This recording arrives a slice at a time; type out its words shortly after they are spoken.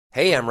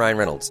Hey, I'm Ryan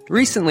Reynolds.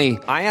 Recently,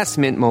 I asked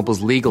Mint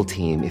Mobile's legal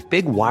team if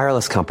big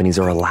wireless companies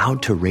are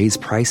allowed to raise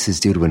prices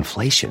due to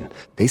inflation.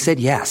 They said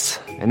yes.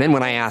 And then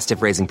when I asked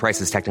if raising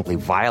prices technically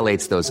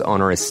violates those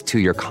onerous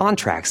two-year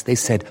contracts, they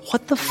said,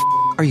 "What the f***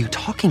 are you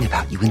talking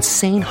about, you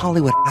insane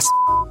Hollywood ass?"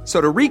 So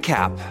to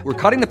recap, we're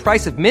cutting the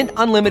price of Mint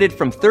Unlimited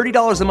from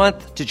 $30 a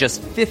month to just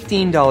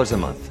 $15 a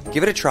month.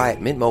 Give it a try at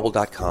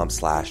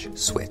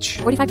mintmobile.com/switch.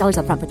 $45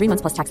 up front for 3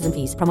 months plus taxes and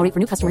fees. Promo rate for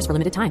new customers for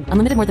limited time.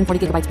 Unlimited more than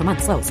 40 gigabytes per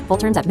month. Slows full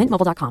terms at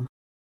mintmobile.com.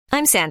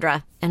 I'm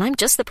Sandra, and I'm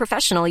just the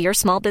professional your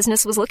small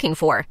business was looking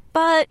for.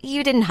 But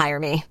you didn't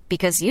hire me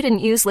because you didn't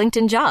use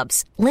LinkedIn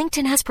Jobs.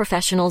 LinkedIn has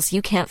professionals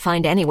you can't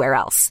find anywhere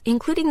else,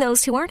 including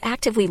those who aren't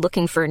actively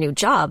looking for a new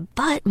job,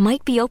 but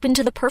might be open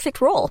to the perfect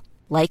role,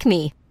 like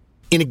me.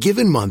 In a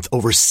given month,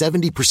 over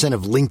 70%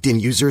 of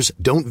LinkedIn users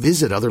don't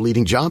visit other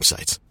leading job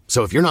sites.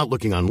 So if you're not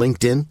looking on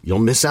LinkedIn, you'll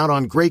miss out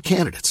on great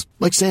candidates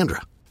like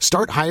Sandra.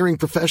 Start hiring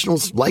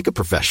professionals like a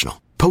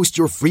professional. Post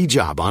your free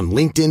job on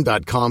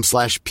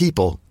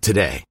linkedin.com/people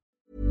today.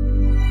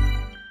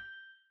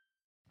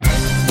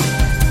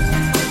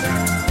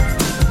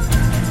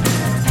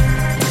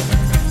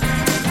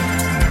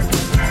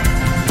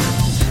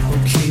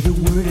 Okay, the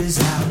word is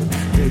out.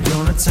 They're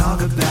gonna talk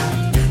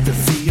about the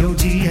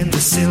VOD and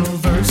the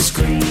silver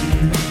screen.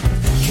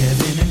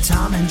 Kevin and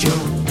Tom and Joe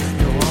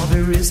know all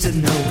there is to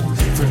know,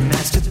 from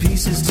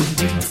masterpieces to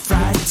deep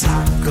fried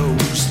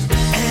tacos.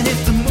 And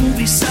if the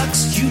movie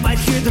sucks, you might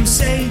hear them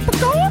say,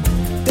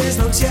 "There's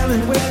no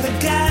telling where the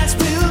guys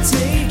will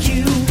take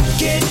you."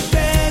 Get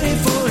ready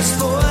for a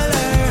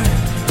spoiler.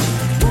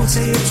 Won't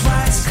say it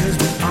twice, 'cause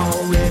we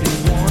already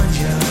warned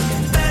you.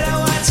 Better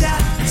watch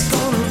out, it's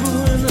gonna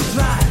ruin the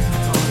plot.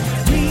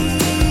 Real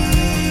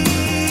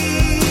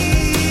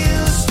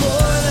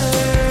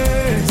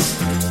spoilers.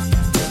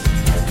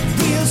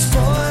 Real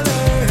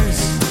spoilers.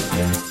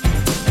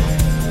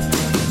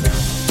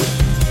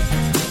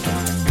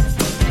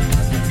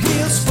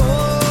 Real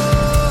spoilers.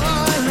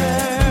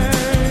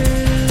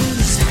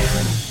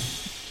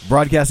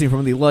 Broadcasting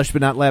from the lush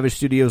but not lavish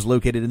studios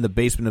located in the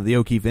basement of the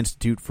O'Keefe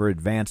Institute for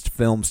Advanced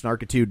Film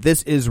Snarkitude,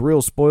 this is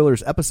Real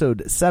Spoilers,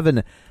 episode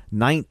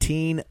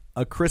 719,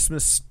 A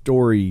Christmas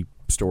Story.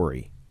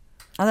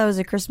 Oh, that was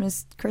a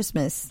Christmas.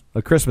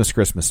 A Christmas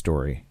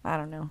story. I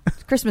don't know.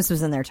 Christmas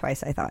was in there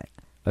twice, I thought.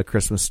 A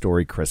Christmas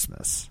Story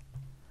Christmas.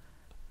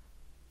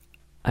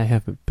 I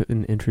haven't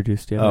been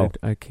introduced yet. Oh.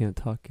 I can't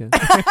talk yet.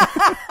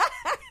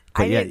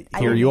 But yeah,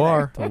 here you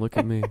are. Don't look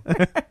at me.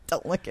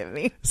 Don't look at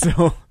me.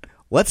 So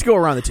let's go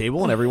around the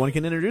table and everyone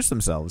can introduce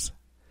themselves.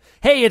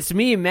 Hey, it's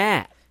me,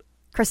 Matt.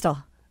 Crystal.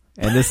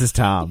 And this is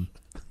Tom.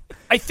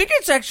 I think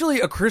it's actually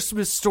a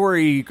Christmas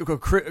story,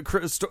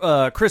 Christmas.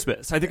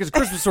 I think it's a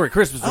Christmas story,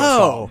 Christmas Oh,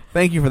 song.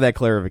 thank you for that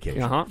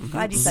clarification. Uh-huh.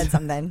 Glad you said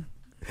something.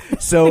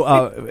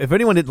 So if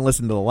anyone didn't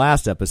listen to the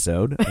last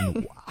episode,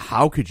 and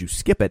how could you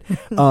skip it,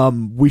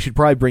 we should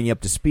probably bring you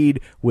up to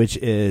speed, which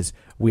is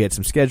we had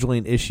some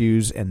scheduling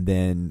issues, and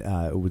then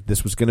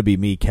this was going to be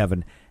me,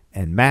 Kevin,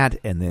 and Matt,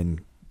 and then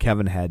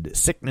Kevin had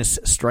sickness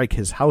strike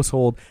his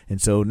household,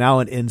 and so now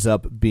it ends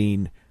up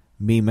being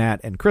me,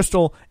 Matt, and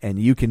Crystal, and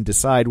you can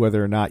decide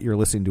whether or not you're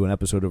listening to an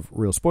episode of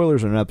Real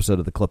Spoilers or an episode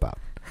of The Clip Out.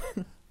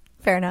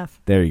 Fair enough.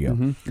 There you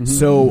go.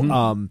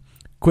 So,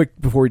 quick,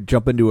 before we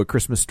jump into A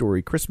Christmas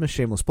Story Christmas,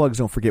 shameless plugs,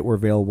 don't forget we're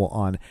available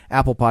on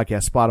Apple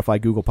Podcasts,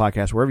 Spotify, Google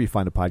Podcasts, wherever you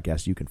find a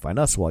podcast, you can find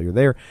us while you're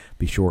there.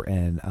 Be sure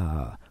and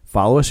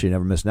follow us so you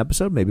never miss an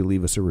episode. Maybe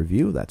leave us a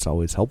review. That's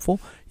always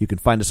helpful. You can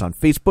find us on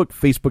Facebook,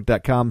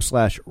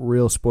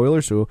 facebook.com/Real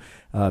Spoilers. So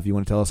if you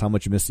want to tell us how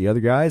much you missed the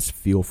other guys,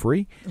 feel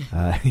free.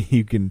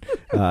 You can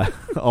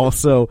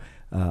also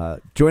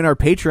join our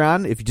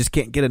Patreon if you just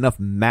can't get enough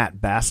Matt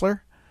Bassler.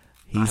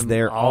 He's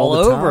there all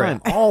the time.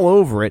 All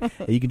over it.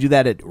 You can do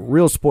that at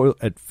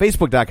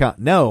Facebook.com.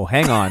 No,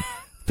 hang on.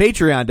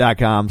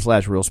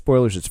 Patreon.com/Real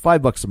Spoilers. It's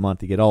 $5 a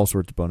month. You get all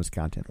sorts of bonus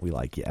content. We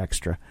like you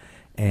extra.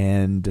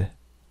 And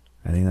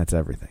I think that's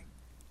everything.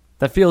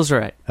 That feels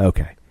right.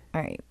 Okay.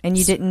 All right. And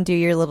you didn't do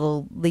your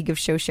little League of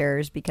Show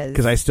Sharers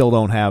because I still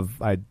don't have...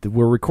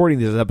 we're recording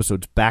these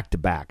episodes back to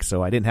back,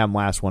 so I didn't have them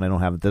last one. I don't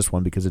have it this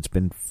one because it's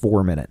been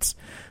 4 minutes.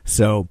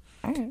 So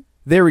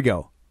There we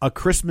go. A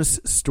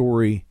Christmas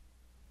Story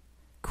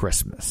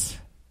Christmas.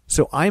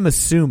 So I'm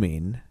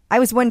assuming... I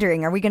was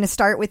wondering, are we going to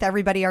start with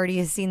everybody already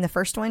has seen the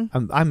first one?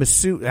 I'm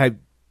assuming...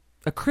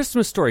 A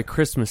Christmas Story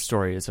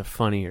is a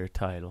funnier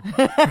title.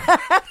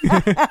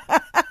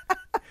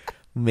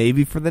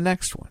 Maybe for the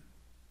next one.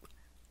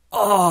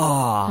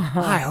 Oh,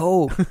 I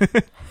hope.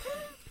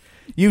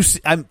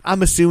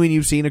 I'm assuming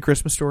you've seen A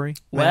Christmas Story?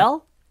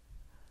 Well,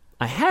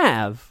 I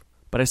have,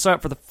 but I saw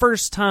it for the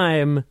first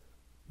time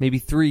maybe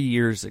 3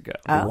 years ago.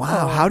 Oh.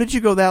 Wow. How did you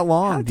go that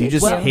long? Do you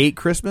just hate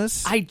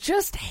Christmas? I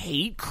just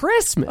hate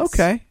Christmas.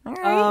 Okay. All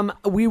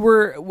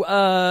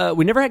right.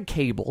 We never had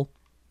cable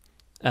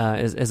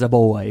as a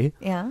boy.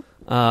 Yeah.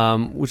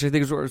 Which I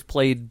think is where it was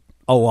played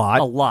a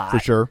lot. For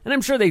sure. And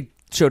I'm sure they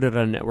showed it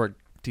on network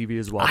TV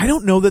as well. I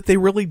don't know that they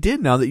really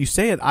did now that you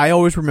say it. I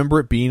always remember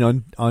it being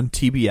on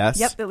TBS.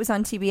 Yep, it was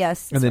on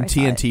TBS. And then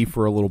TNT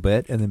for a little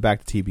bit, and then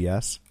back to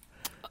TBS.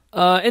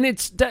 And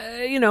it's,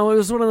 it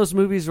was one of those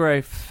movies where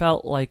I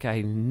felt like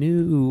I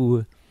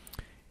knew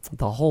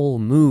the whole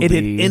movie. It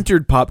had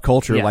entered pop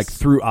culture Yes. like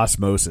through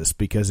osmosis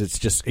because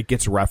it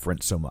gets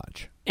referenced so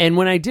much. And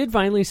when I did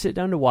finally sit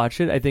down to watch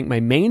it, I think my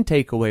main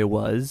takeaway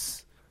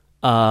was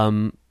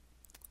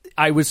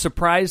I was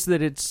surprised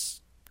that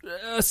it's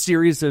a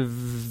series of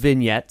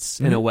vignettes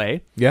in a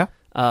way. Yeah.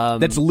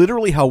 That's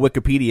literally how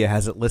Wikipedia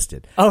has it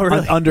listed. Oh,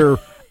 really?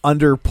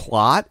 Under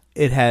plot,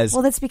 it has...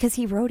 Well, that's because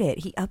he wrote it.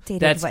 He updated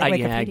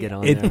Wikipedia. I get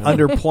on there.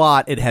 Under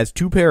plot, it has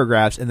 2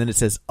 paragraphs, and then it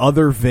says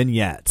other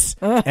vignettes.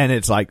 And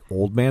it's like,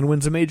 old man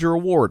wins a major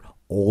award.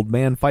 Old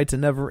man fights a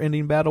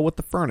never-ending battle with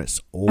the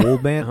furnace.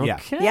 Old man...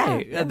 Okay.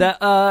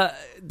 Yeah.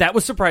 That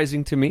was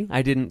surprising to me.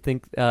 I didn't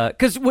think...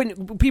 Because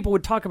when people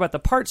would talk about the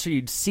parts, so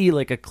you'd see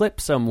like a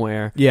clip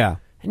somewhere. Yeah.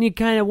 And you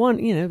kind of want,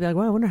 be like,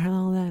 well, I wonder how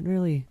all that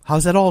really...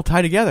 How's that all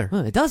tie together?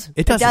 Well, it doesn't.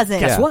 It doesn't. doesn't.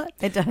 Guess Yeah. what?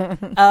 It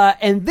doesn't.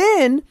 And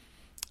then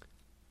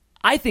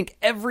I think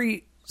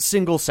every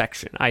single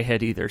section I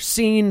had either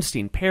seen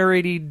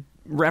parodied,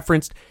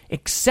 referenced,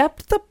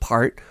 except the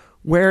part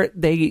where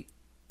the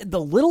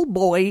little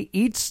boy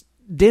eats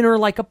dinner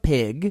like a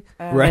pig,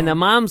 and the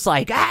mom's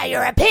like,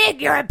 you're a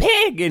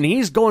pig, and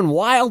he's going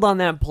wild on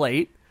that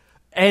plate.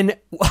 And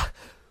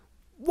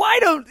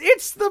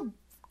it's the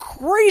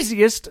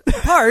craziest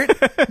part.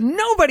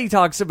 Nobody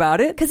talks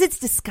about it. Because it's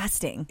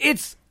disgusting.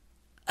 It's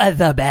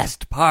the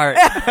best part.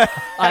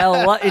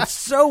 It's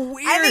so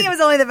weird. I think it was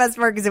only the best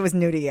part because it was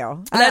new to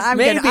you. I'm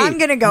maybe.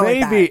 gonna go with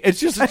that. It's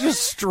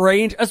just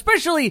strange,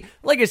 especially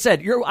like I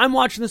said. I'm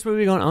watching this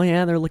movie going, oh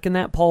yeah, they're licking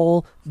that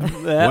pole.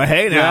 Well,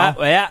 hey now.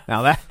 Yeah.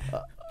 Now that...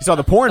 You saw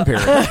the porn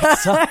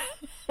parody.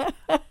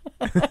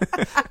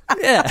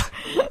 Yeah.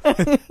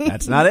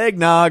 That's not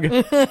eggnog.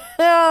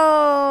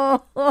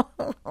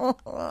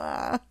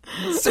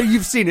 So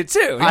you've seen it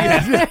too.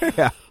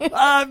 Yeah.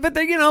 But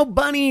then,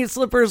 bunny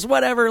slippers,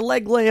 whatever,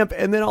 leg lamp,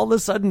 and then all of a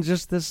sudden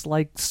just this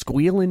like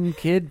squealing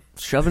kid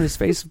shoving his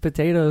face in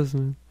potatoes.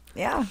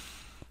 Yeah.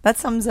 That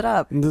sums it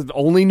up. The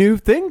only new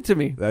thing to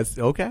me. That's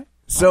okay.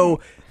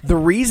 So the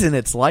reason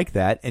it's like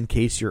that, in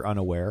case you're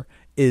unaware,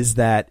 is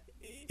that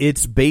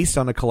it's based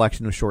on a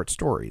collection of short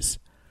stories.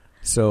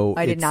 So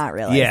I did not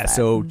realize Yeah, that.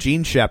 so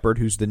Gene Shepard,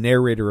 who's the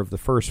narrator of the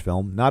first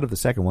film, not of the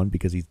second one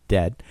because he's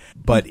dead,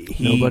 but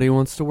Nobody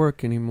wants to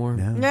work anymore.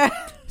 No.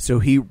 So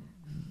he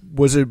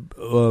was an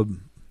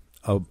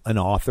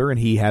author, and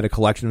he had a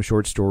collection of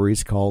short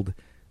stories called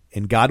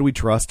 "In God We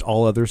Trust,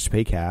 All Others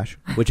Pay Cash,"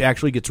 which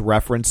actually gets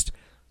referenced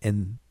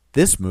in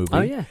this movie.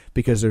 Oh, yeah.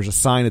 Because there's a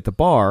sign at the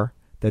bar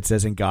that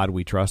says, "In God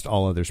We Trust,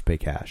 All Others Pay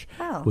Cash,"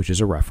 which is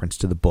a reference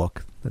to the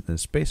book that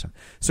this is based on.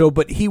 So,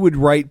 but he would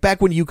write,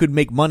 back when you could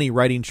make money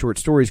writing short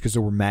stories because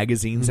there were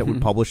magazines that would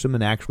publish them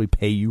and actually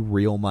pay you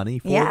real money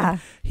for them,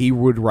 he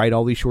would write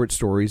all these short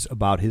stories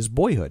about his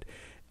boyhood.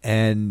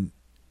 And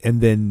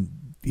then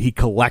he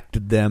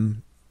collected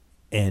them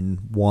in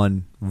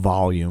one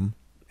volume.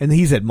 And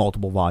he's had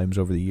multiple volumes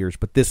over the years,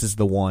 but this is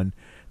the one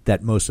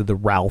that most of the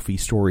Ralphie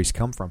stories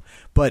come from.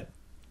 But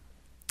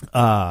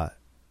that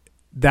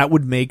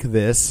would make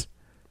this,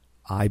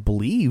 I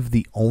believe,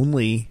 the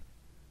only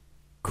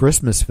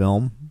Christmas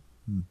film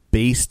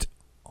based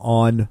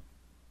on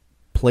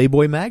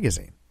Playboy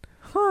magazine.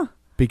 Huh.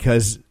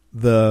 Because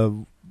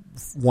the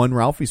one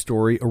Ralphie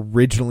story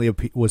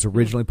was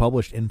originally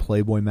published in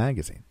Playboy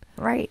magazine.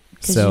 Right.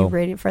 Because So- you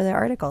read it for the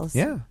articles.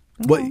 Yeah.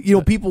 Well,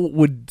 people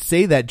would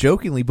say that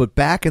jokingly, but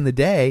back in the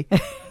day,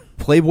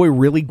 Playboy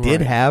really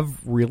did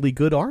have really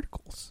good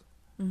articles.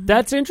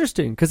 That's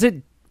interesting because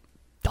it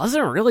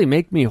doesn't really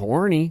make me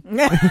horny.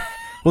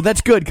 Well,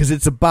 that's good because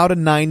it's about a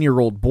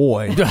 9-year-old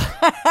boy.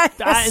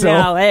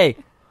 Now, hey,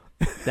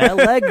 that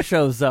leg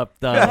shows up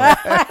though.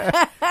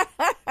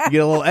 You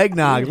get a little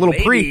eggnog, get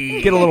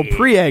a little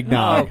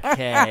pre-eggnog.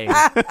 Okay.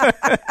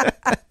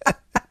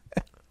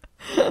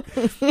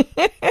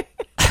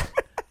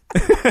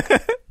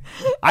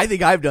 I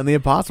think I've done the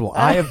impossible.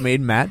 I have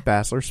made Matt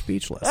Bassler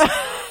speechless.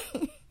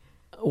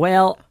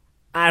 Well,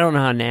 I don't know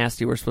how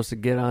nasty we're supposed to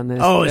get on this.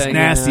 Oh, it's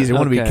nasty as it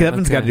want to be.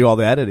 Kevin's got to do all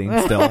the editing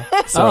still.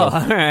 So, all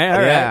right.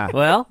 yeah.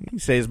 Well, you can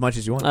say as much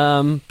as you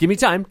want. give me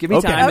time. Give me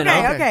Okay. time. and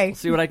I'll Okay.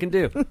 see what I can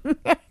do.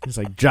 He's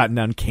like jotting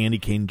down candy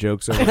cane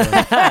jokes over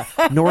there.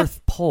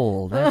 North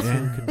Pole. That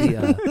could be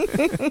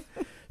a...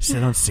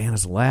 Sit on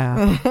Santa's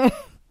lap.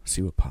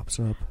 See what pops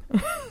up.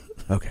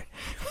 Okay.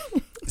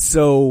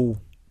 So,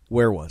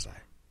 where was I?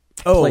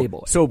 Oh,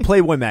 Playboy. So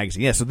Playboy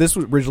magazine. Yeah, so this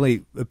was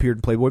originally appeared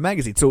in Playboy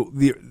magazine. So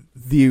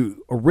the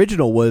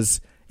original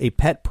was a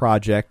pet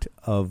project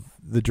of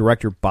the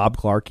director Bob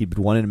Clark. He'd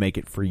been wanting to make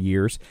it for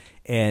years.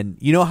 And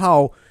you know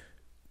how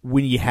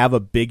when you have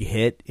a big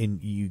hit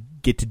and you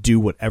get to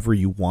do whatever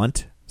you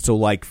want? So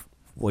like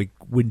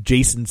when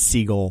Jason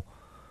Segel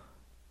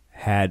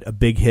had a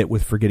big hit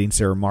with Forgetting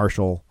Sarah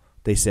Marshall,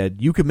 they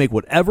said, you can make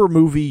whatever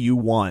movie you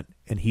want.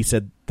 And he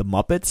said, The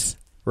Muppets,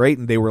 right?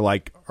 And they were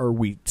like, are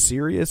we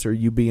serious? Or are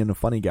you being a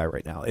funny guy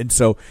right now? And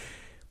so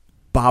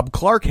Bob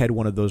Clark had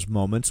one of those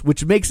moments,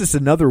 which makes this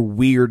another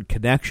weird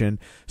connection.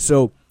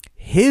 So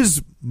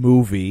his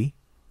movie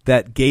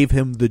that gave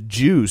him the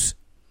juice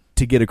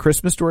to get A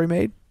Christmas Story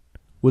made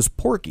was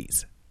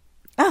Porky's.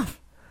 Oh.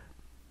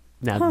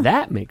 Now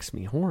that makes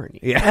me horny.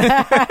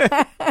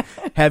 Yeah.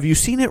 Have you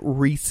seen it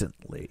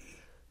recently?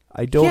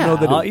 I don't know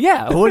that.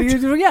 What do you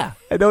do? Yeah.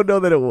 I don't know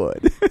that it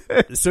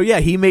would. So yeah,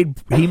 he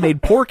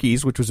made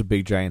Porky's, which was a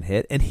big giant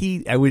hit, and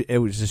it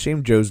was a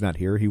shame Joe's not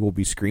here. He will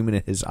be screaming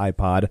at his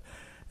iPod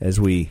his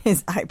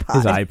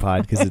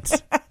iPod because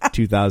it's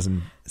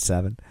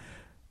 2007.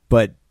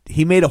 But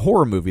he made a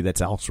horror movie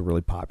that's also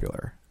really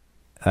popular.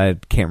 I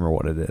can't remember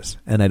what it is,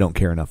 and I don't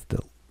care enough to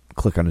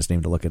click on his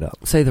name to look it up.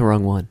 Say the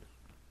wrong one.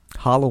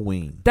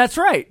 Halloween. That's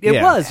right.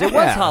 It was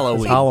Halloween. It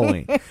was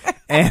Halloween.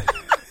 And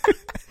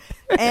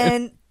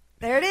And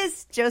there it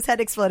is. Joe's head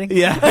exploding.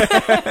 Yeah.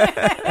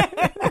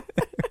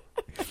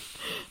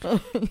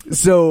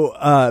 So,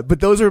 but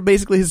those are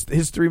basically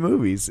his three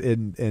movies,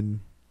 and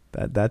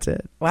that's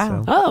it.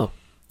 Wow. So,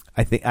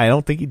 I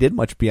don't think he did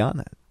much beyond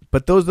that.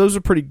 But those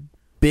are pretty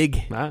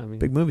big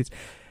movies.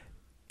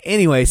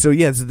 Anyway, so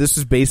yeah, so this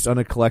is based on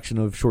a collection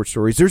of short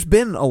stories. There's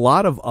been a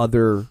lot of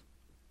other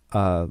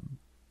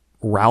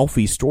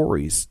Ralphie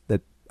stories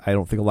that I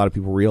don't think a lot of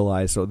people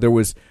realize. So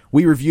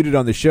we reviewed it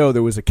on the show.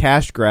 There was a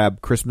cash grab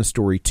Christmas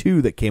Story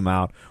 2 that came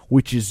out,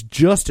 which is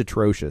just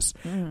atrocious.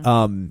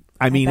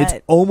 I mean, it's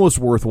almost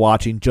worth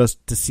watching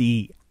just to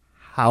see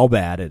how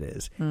bad it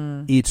is.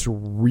 It's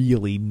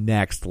really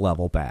next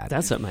level bad.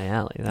 That's up my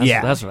alley.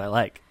 That's what I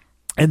like.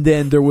 And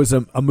then there was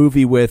a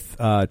movie with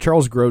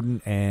Charles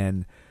Grodin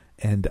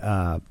and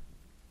I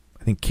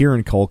think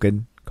Kieran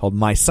Culkin called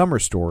My Summer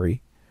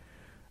Story,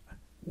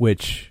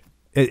 which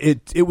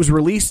it was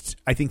released,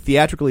 I think,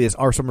 theatrically as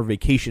Our Summer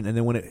Vacation, and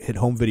then when it hit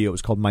home video, it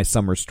was called My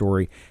Summer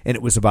Story, and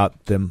it was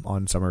about them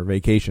on summer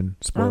vacation.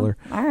 Spoiler.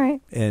 Oh, all right.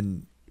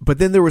 But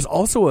then there was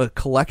also a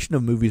collection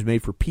of movies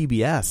made for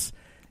PBS.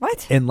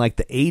 What? In like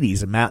the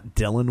 80s, and Matt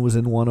Dillon was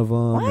in one of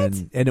them. What?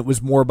 And it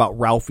was more about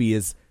Ralphie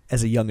as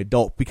a young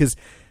adult, because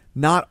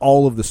not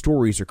all of the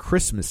stories are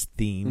Christmas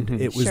themed.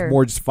 Mm-hmm. It was Sure.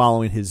 more just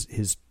following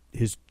his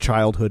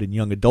childhood and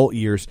young adult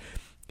years.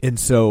 And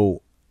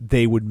so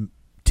they would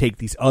take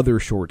these other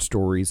short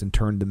stories and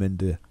turn them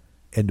into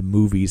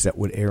movies that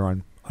would air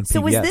on PBS.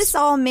 So was this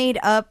all made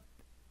up?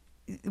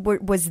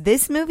 Was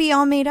this movie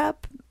all made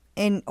up?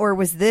 Or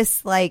was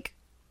this like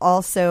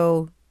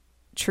also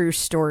true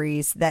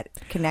stories that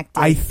connected?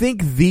 I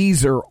think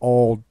these are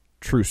all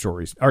true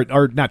stories.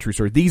 Or not true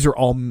stories. These are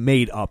all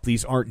made up.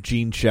 These aren't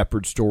Gene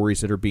Shepard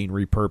stories that are being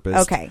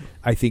repurposed. Okay.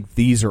 I think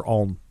these are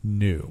all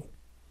new.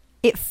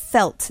 It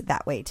felt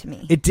that way to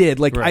me. It did.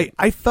 Like Right.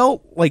 I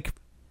felt like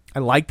I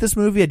liked this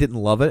movie. I didn't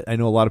love it. I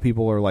know a lot of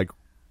people are like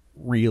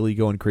really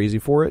going crazy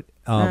for it.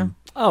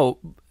 Oh,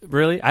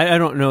 really? I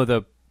don't know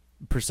the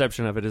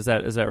perception of it. Is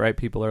that right?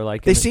 People are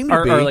like They seem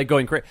to be. are like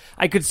going crazy.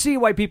 I could see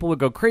why people would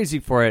go crazy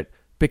for it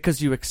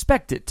because you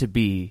expect it to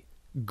be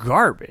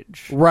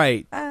garbage.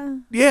 Right.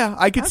 Yeah,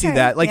 I could see okay,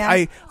 that. Like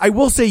yeah. I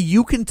will say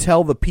you can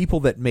tell the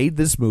people that made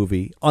this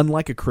movie,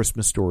 unlike A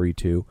Christmas Story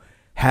 2,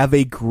 have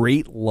a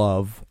great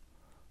love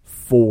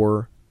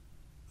for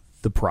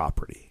the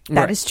property.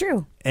 That is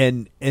true.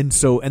 And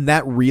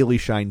that really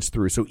shines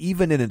through. So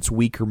even in its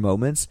weaker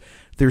moments,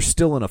 there's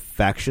still an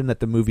affection that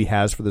the movie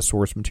has for the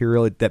source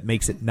material that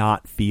makes it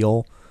not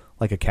feel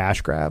like a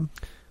cash grab,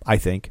 I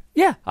think.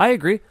 Yeah, I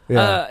agree.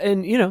 Yeah.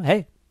 And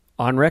hey,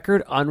 on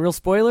record, on real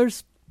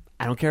spoilers,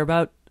 I don't care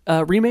about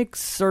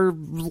remakes or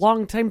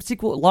long time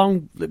sequel,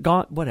 long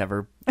gone,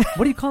 whatever.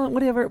 What do you call it?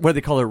 Whatever. What do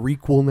they call it?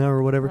 Requel now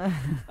or whatever.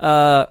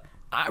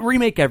 I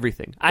remake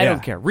everything. I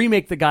don't care.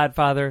 Remake The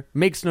Godfather.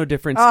 Makes no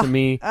difference to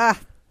me.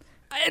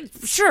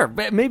 Sure,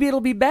 but maybe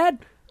it'll be bad.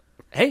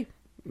 Hey,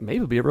 maybe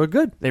it'll be real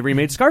good. They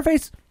remade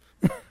Scarface.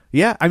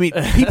 Yeah, I mean,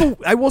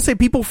 I will say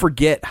people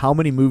forget how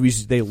many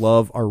movies they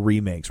love are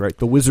remakes, right?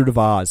 The Wizard of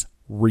Oz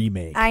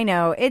remake. I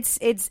know. It's.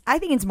 I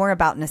think it's more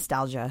about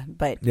nostalgia,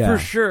 but Yeah. For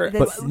sure.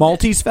 But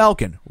Maltese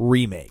Falcon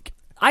remake.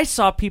 I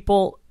saw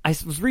people. I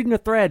was reading a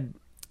thread.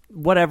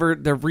 Whatever,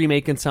 they're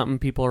remaking something.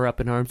 People are up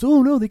in arms.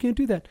 Oh no, they can't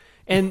do that.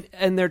 And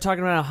they're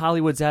talking about how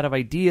Hollywood's out of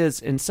ideas.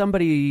 And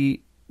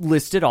somebody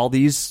listed all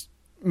these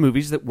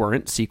movies that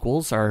weren't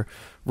sequels or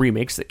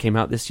remakes that came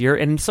out this year.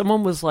 And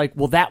someone was like,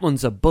 "Well, that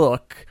one's a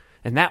book,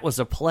 and that was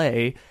a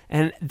play,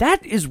 and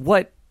that is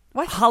what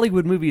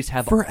Hollywood movies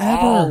have Forever.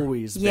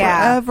 always been."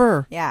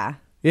 Forever. yeah.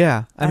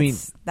 Yeah, I mean,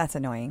 that's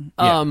annoying.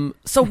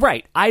 So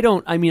right, I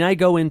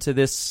go into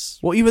this.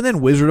 well, even then,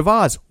 Wizard of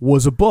Oz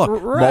was a book.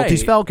 Right.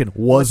 Maltese Falcon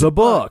was a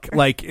book.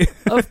 Like,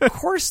 Of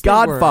course, they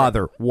were.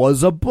 Godfather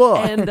was a book.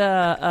 And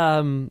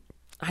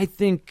I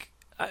think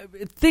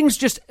things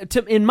just,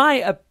 in my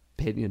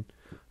opinion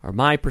or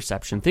my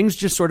perception, things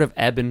just sort of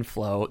ebb and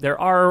flow. There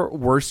are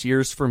worse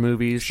years for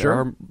movies.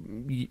 Sure.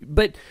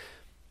 But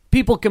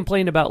people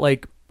complain about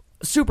like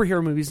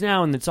superhero movies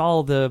now, and it's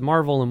all the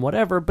Marvel and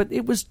whatever. But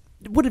it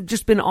would have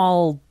just been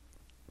all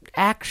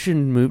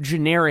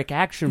generic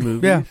action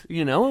movies.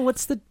 Yeah.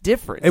 What's the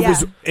difference? It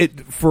was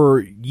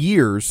for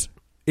years.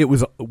 It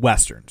was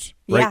westerns,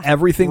 right? Yeah.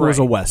 Everything was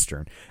a Right.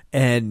 western,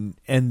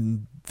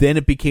 and then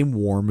it became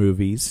war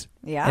movies.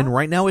 Yeah. And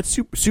right now it's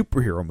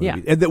superhero movies. Yeah.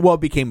 And then, well, it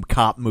became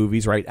cop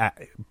movies, right?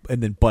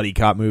 And then buddy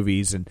cop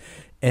movies, and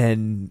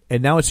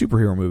now it's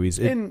superhero movies.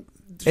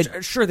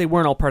 Sure, they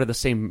weren't all part of the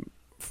same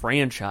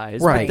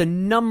franchise, right? But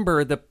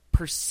the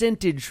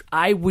percentage,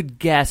 I would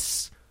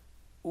guess,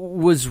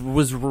 was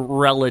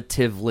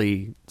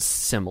relatively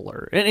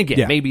similar. And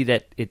again, maybe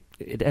that it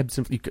ebbs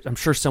and I'm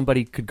sure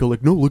somebody could go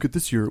like, no, look at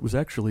this year, it was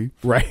actually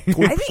right.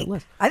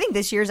 I think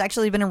this year's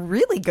actually been a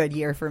really good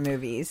year for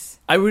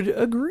movies. I would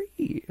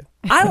agree.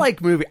 I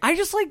like movies. I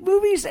just like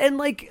movies, and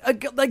like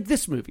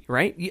this movie,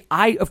 right?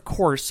 I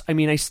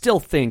still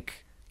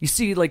think you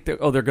see like they're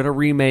going to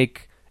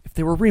remake. If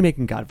they were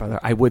remaking Godfather,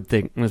 I would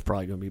think it was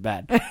probably going to be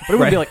bad, but I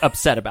wouldn't be like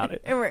upset about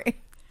it. Right.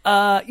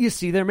 You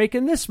see, they're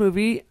making this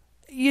movie.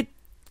 You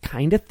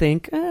kind of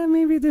think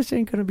maybe this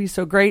ain't going to be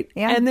so great,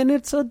 and then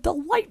it's a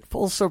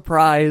delightful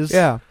surprise.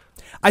 Yeah,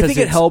 I think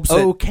it helps.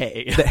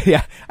 Okay,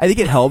 I think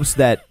it helps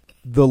that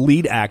the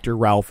lead actor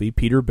Ralphie,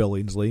 Peter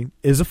Billingsley,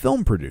 is a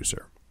film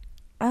producer.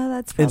 Oh,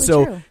 that's probably and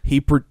so true.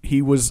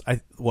 he was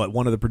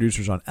one of the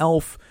producers on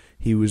Elf.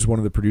 He was one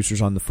of the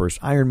producers on the first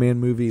Iron Man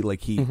movie.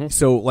 Like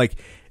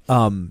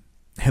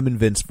him and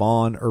Vince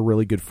Vaughn are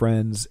really good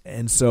friends,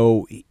 and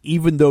so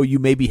even though you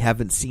maybe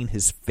haven't seen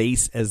his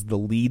face as the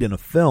lead in a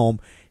film,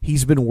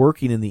 he's been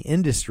working in the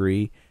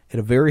industry at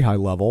a very high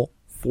level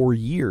for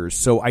years.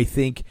 So I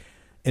think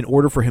in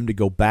order for him to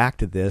go back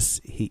to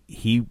this,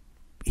 he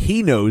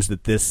knows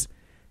that this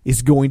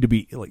is going to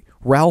be like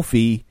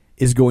Ralphie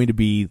is going to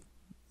be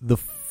the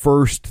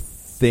first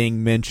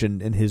thing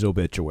mentioned in his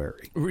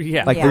obituary.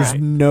 Yeah, there's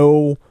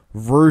no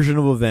version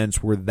of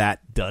events where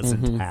that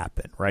doesn't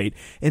happen, right?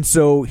 And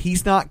so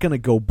he's not going to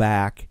go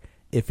back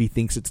if he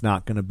thinks it's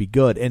not going to be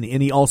good. And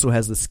he also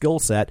has the skill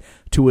set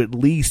to at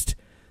least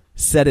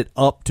set it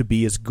up to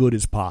be as good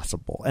as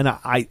possible. And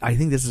I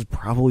think this is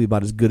probably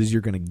about as good as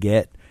you're going to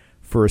get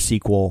for a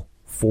sequel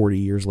 40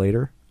 years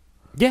later.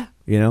 Yeah.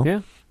 You know?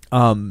 Yeah.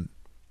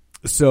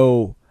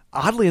 So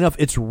oddly enough,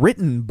 it's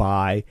written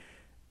by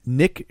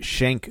Nick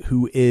Schenk,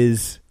 who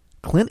is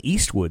Clint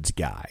Eastwood's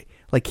guy.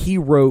 Like, he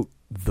wrote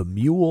The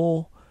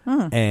Mule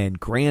and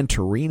Gran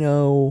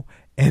Torino,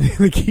 and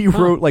like he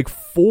wrote like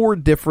 4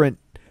 different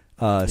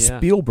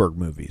Spielberg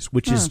movies,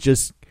 which is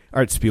just all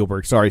right.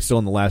 Spielberg, sorry, still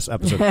in the last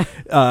episode.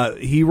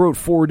 He wrote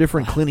 4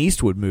 different Clint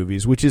Eastwood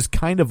movies, which is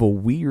kind of a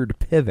weird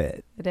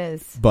pivot. It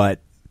is, but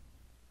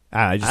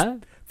I just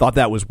thought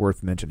that was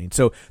worth mentioning.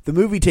 So the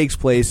movie takes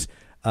place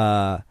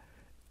in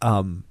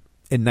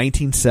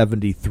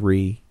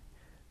 1973,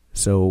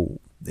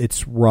 so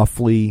it's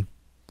roughly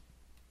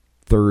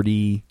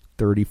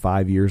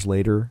 35 years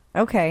later.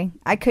 Okay.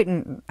 I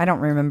don't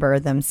remember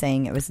them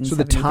saying it was in 73. So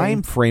the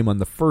time frame on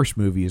the first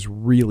movie is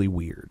really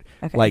weird.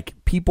 Okay. Like,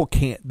 people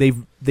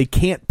they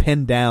can't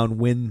pin down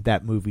when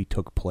that movie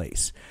took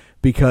place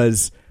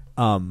because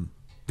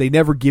they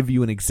never give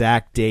you an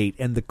exact date,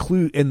 and the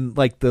clue and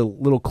like the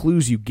little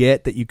clues you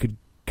get that you could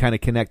kind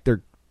of connect,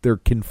 they're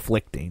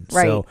conflicting.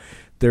 Right. So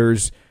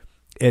there's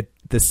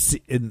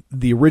in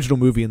the original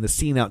movie, in the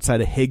scene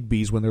outside of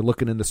Higbee's when they're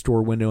looking in the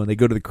store window and they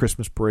go to the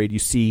Christmas parade, you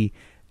see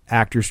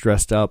actors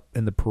dressed up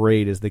in the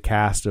parade as the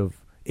cast of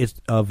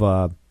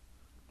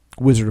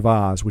Wizard of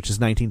Oz, which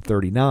is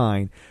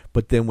 1939.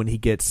 But then when he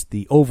gets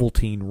the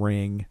Ovaltine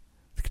ring,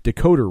 the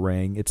decoder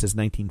ring, it says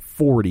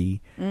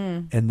 1940,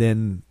 and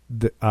then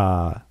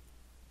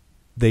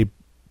they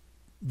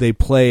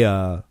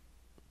play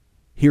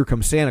Here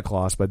Comes Santa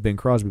Claus by Bing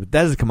Crosby, but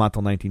that doesn't come out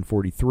till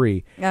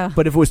 1943.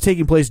 But if it was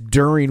taking place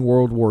during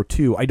World War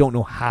II, I don't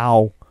know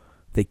how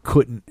they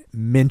couldn't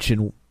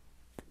mention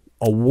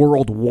a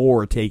world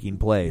war taking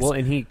place. Well,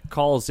 and he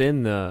calls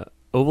in the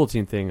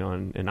Ovaltine thing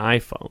on an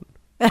iPhone.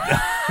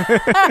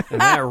 And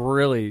that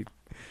really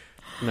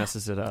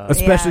messes it up.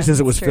 Especially since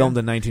it was filmed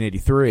in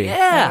 1983.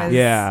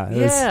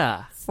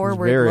 Yeah.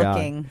 Forward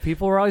looking.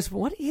 People were always,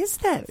 what is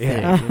that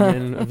thing? And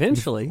then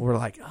eventually we're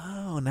like,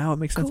 oh, now it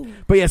makes sense.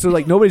 But yeah, so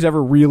like nobody's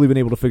ever really been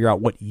able to figure out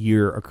what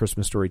year A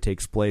Christmas Story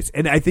takes place.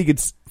 And I think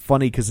it's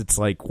funny because it's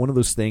like one of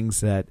those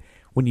things that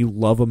when you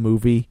love a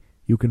movie,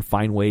 you can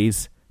find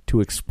ways to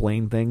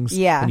explain things.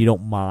 Yeah. And you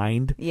don't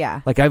mind.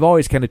 Yeah. Like, I've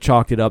always kind of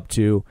chalked it up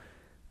to,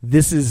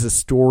 this is a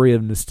story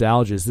of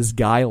nostalgia. It's this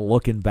guy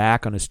looking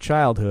back on his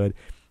childhood.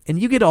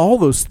 And you get all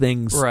those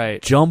things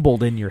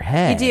jumbled in your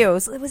head. You do.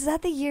 Was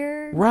that the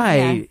year?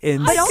 Right. Yeah.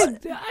 And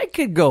I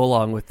could go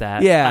along with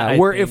that. Yeah.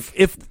 Where if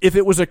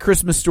it was A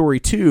Christmas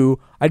Story 2,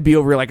 I'd be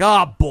over here like,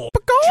 bull.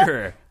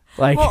 Sure.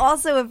 Like, well,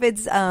 also if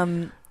it's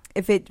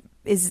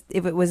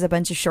if it was a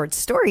bunch of short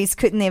stories,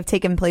 couldn't they have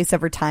taken place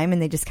over time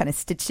and they just kind of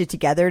stitched it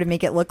together to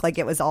make it look like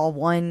it was all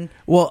one?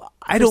 Well,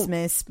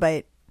 Christmas,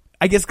 but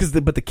I guess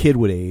but the kid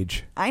would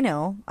age. I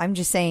know. I'm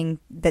just saying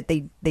that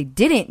they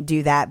didn't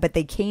do that, but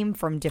they came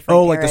from different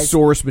eras. Like the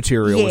source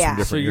material was from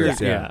different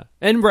eras. Yeah.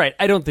 And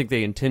I don't think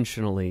they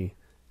intentionally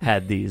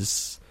had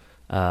these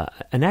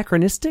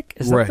anachronistic?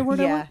 Is that the word?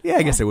 Yeah. Yeah,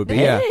 I guess it would be.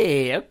 Yeah.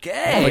 Hey,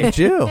 okay. Like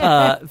Jew.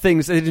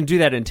 Things, they didn't do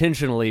that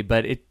intentionally,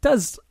 but it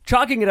does,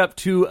 chalking it up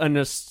to a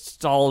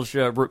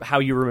nostalgia, how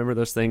you remember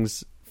those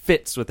things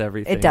fits with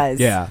everything. It does.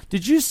 Yeah.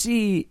 Did you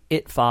see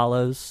It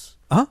Follows?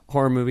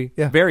 Horror movie?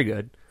 Yeah. Very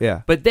good.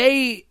 Yeah. But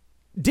they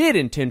did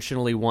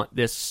intentionally want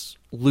this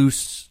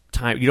loose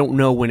time. You don't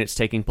know when it's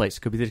taking place.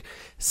 It could be the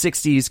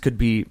 60s, could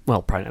be,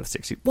 well, probably not the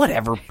 60s.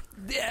 Whatever.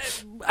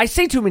 I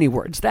say too many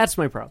words. That's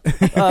my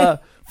problem.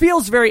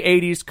 Feels very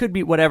 80s, could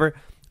be whatever.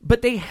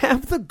 But they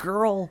have the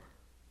girl,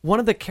 one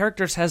of the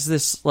characters has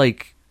this,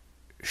 like,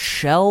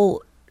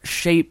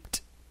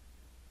 shell-shaped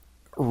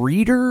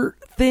reader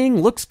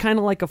thing. Looks kind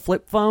of like a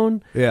flip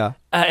phone. Yeah.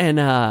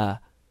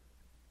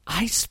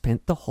 I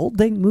spent the whole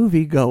dang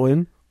movie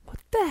going, what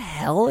the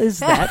hell is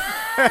that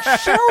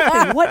shell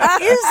thing?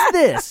 What is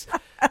this?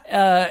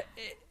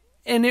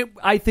 And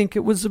I think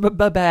it was a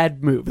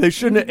bad move. They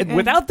shouldn't.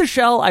 Without the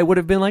shell, I would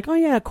have been like, oh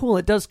yeah, cool.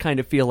 It does kind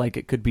of feel like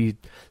it could be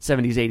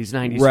 70s, 80s,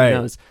 90s. Right. Who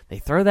knows? They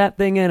throw that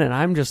thing in, and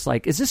I'm just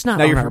like, is this not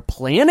Now on you're- our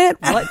planet?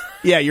 What?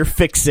 Yeah, you're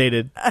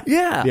fixated.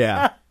 Yeah.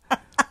 Yeah.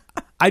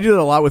 I do that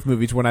a lot with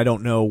movies when I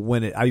don't know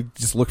when it. I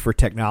just look for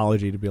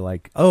technology to be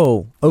like,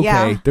 oh, okay,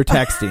 Yeah. they're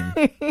texting.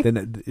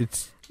 Then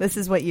it's This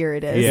is what year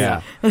it is.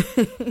 yeah.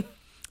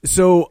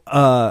 So,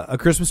 A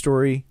Christmas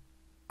Story,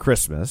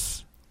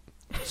 Christmas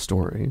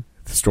Story.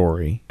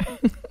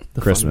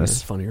 The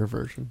Christmas. funnier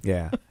version.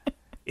 Yeah.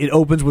 It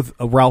opens with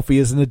Ralphie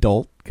as an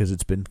adult because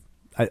it's been.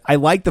 I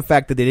like the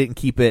fact that they didn't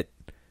keep it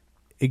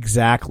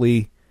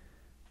exactly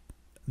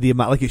the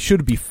amount. Like it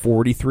should be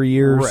 43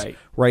 years,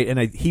 right?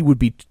 And he would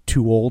be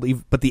too old,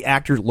 but the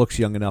actor looks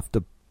young enough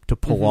to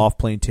pull off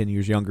playing 10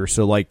 years younger.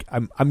 So like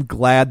I'm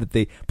glad that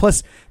they.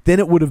 Plus, then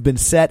it would have been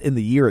set in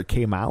the year it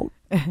came out.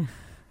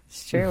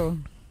 It's true.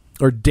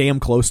 Or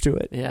damn close to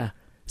it. Yeah.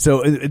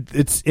 So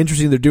it's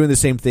interesting. They're doing the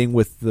same thing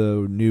with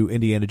the new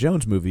Indiana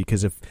Jones movie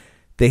because if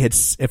they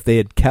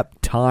had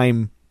kept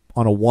time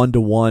on a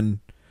 1-to-1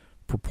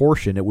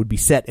 proportion, it would be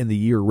set in the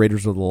year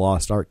Raiders of the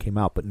Lost Ark came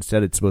out. But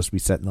instead, it's supposed to be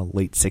set in the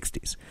late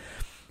 60s.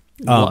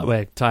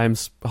 Wait,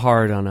 time's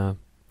hard on a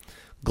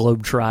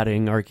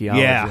globe-trotting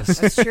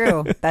archaeologist. That's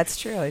true. That's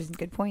true. It's a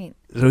good point.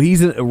 So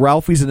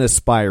Ralphie's an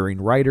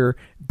aspiring writer,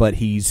 but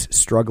he's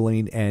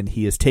struggling, and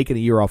he has taken a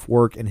year off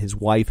work, and his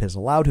wife has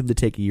allowed him to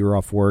take a year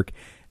off work.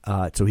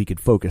 So he could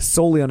focus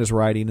solely on his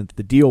writing. And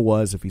the deal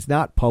was, if he's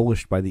not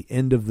published by the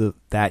end of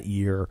that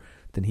year,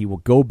 then he will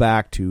go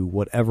back to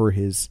whatever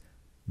his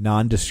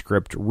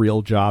nondescript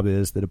real job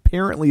is that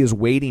apparently is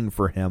waiting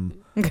for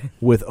him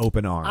with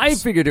open arms. I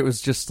figured it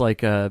was just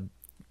like the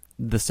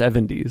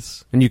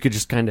 70s, and you could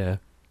just kind of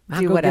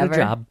Do go whatever. get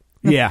a job.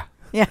 Yeah.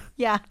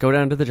 Yeah. Go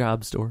down to the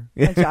job store.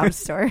 A job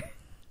store.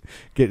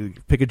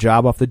 Pick a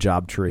job off the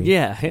job tree.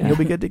 Yeah. And you'll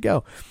be good to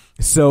go.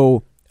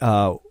 So,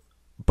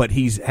 but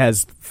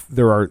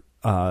there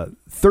are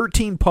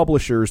 13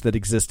 publishers that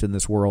exist in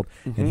this world,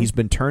 and he's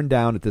been turned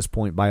down at this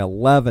point by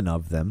 11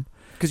 of them.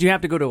 Because you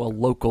have to go to a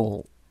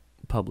local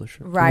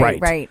publisher.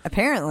 Right.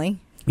 Apparently.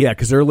 Yeah,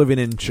 because they're living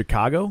in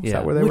Chicago. Is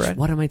that where they were at?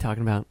 What am I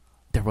talking about?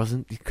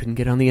 You couldn't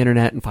get on the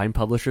internet and find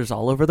publishers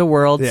all over the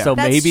world. Yeah. So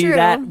That's maybe true.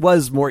 that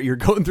was more, you're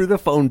going through the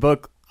phone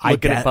book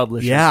looking at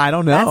publishers. Yeah, I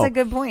don't know. That's a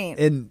good point.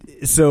 And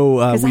so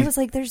Because I was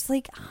like, there's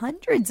like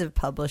hundreds of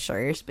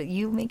publishers, but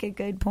you make a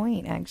good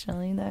point,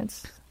 actually.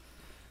 That's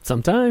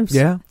Sometimes.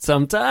 Yeah.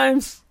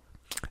 Sometimes.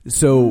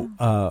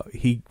 So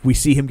we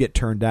see him get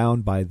turned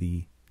down by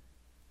the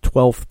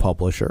 12th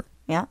publisher.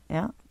 yeah.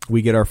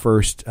 We get our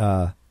first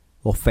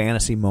little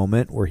fantasy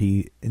moment where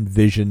he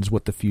envisions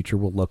what the future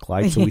will look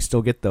like. So we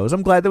still get those.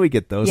 I'm glad that we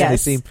get those.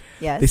 Yes. And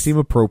Yes. they seem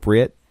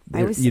appropriate.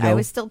 I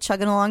was still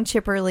chugging along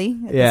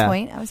chipperly at this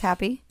point. I was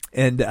happy.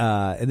 And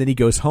then he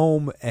goes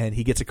home and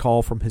he gets a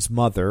call from his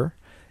mother,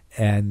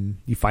 and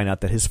you find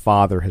out that his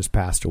father has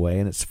passed away,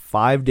 and it's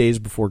 5 days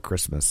before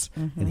Christmas,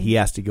 and he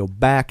has to go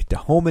back to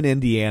home in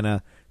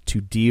Indiana to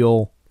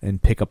deal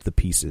and pick up the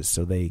pieces.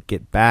 So they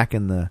get back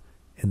in the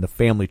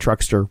family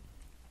truckster,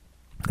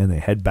 and they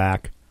head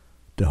back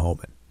to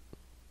Homan.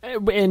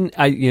 And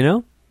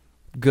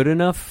good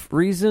enough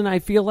reason, I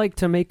feel like,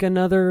 to make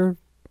another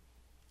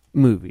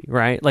movie,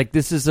 right? Like,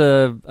 this is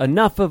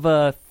enough of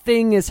a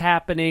thing is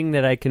happening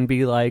that I can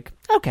be like,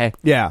 okay,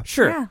 Yeah,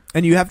 sure. Yeah.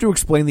 And you have to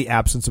explain the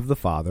absence of the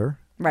father.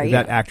 Right.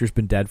 That actor's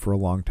been dead for a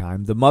long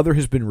time. The mother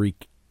has been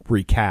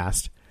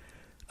recast.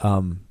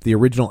 The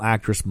original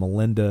actress,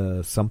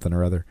 Melinda something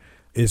or other,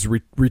 is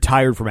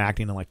retired from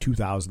acting in like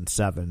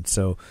 2007.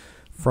 So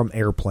from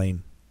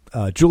Airplane.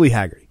 Julie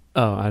Haggerty.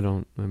 Oh, I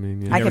can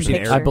never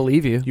seen I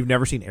believe you. You've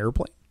never seen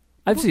Airplane?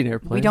 I've seen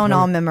Airplane. We don't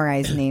all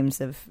memorize names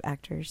of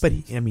actors. But,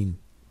 I mean...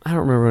 I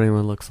don't remember what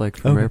anyone looks like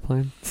from Okay.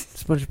 Airplane.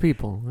 It's a bunch of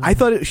people. I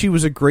thought she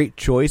was a great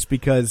choice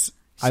because...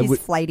 she's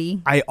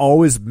flighty. I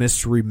always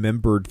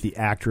misremembered the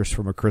actress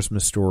from A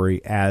Christmas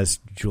Story as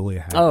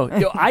Julia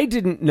Haggerty. Oh, I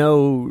didn't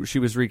know she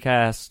was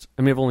recast.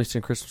 I mean, I've only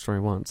seen Christmas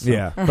Story once. So.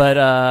 Yeah. But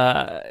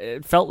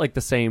it felt like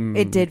the same.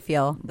 It did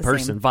feel the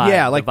person same. vibe.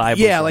 Yeah, The like vibe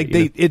yeah, was like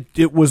right,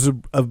 it was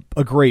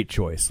a great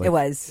choice. Like, It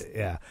was.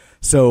 Yeah.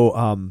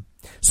 So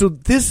so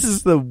this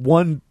is the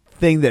one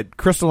thing that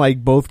Crystal and I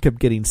both kept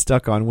getting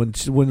stuck on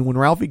when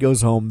Ralphie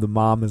goes home. The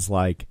mom is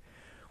like,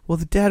 "Well,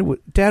 dad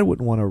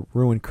wouldn't want to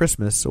ruin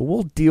Christmas, so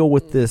we'll deal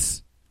with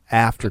this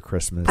after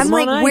Christmas. I'm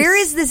like, on where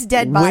ice. is this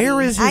dead body?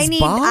 Where is his I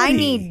body?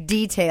 need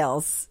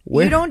details.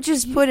 Where- You don't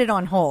just put it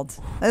on hold.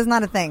 That's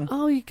not a thing.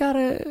 Oh, you got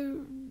a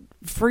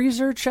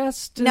freezer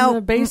chest in No,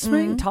 the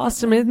basement?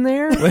 Toss him in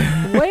there?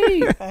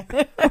 Wait.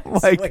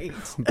 like,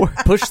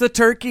 Push the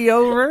turkey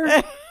over.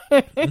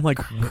 I'm like,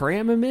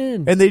 Cram him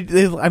in. and They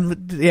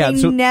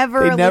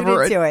never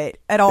alluded to it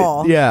at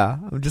all. Yeah,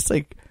 I'm just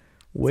like,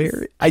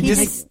 where? They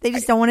just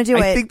don't want to do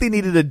I it. think they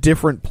needed a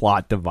different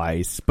plot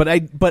device, but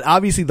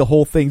obviously the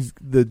whole thing's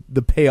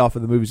the payoff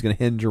of the movie is going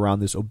to hinge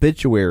around this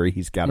obituary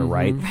he's got to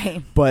write.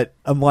 Right. But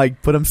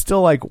I'm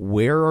still like,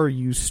 where are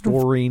you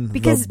storing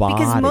because the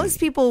body? because most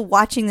people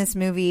watching this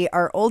movie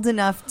are old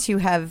enough to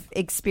have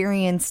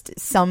experienced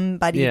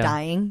somebody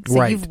dying. So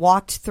Right. you've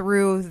walked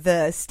through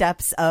the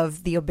steps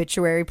of the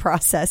obituary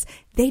process.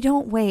 They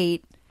don't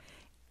wait.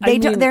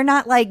 They're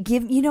not like,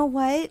 you know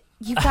what?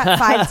 You've got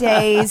 5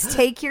 days.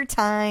 Take your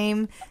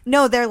time.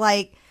 No, they're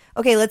like,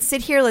 okay, let's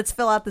sit here. Let's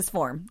fill out this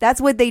form.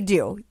 That's what they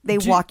do. They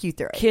walk you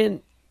through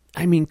it.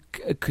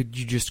 Could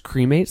you just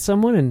cremate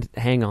someone and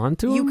hang on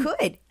to them? You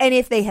could. And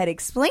if they had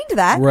explained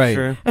that, right,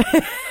 Sure.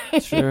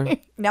 Sure.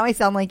 now I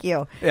sound like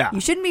you. Yeah. You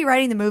shouldn't be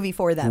writing the movie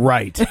for them.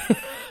 right.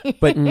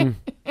 But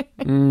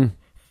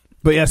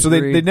but yeah, so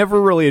they never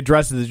really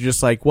address it. It's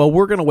just like, well,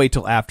 we're going to wait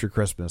till after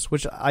Christmas,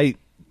 which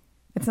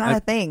It's not a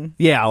thing.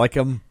 yeah, like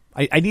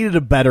I needed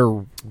a better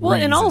Well,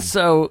 and reason.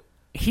 also,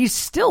 he's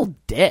still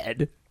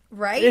dead.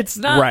 Right? It's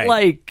not Right.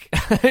 like...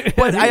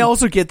 But I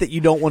also get that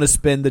you don't want to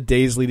spend the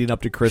days leading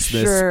up to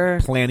Christmas Sure.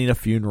 planning a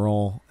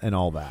funeral and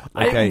all that.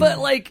 Okay, But,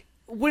 like,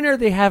 when are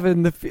they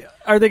having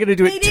are they going to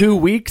do They it 2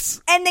 didn't-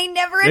 weeks? And they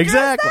never addressed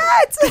Exactly.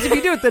 that. Because if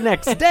you do it the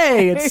next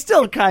day, it's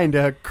still kind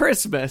of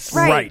Christmas.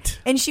 Right.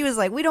 And she was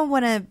like, we don't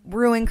want to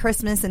ruin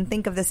Christmas and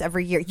think of this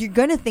every year. You're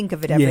going to think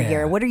of it every Yeah.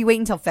 year. What are you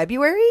waiting until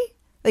February?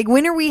 Like,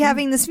 when are we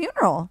having this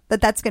funeral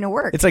that's going to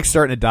work? it's like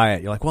starting a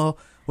diet. You're like, well,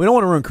 we don't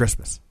want to ruin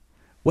Christmas.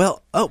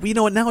 Well, you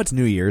know what? Now it's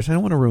New Year's. I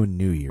don't want to ruin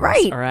New Year's.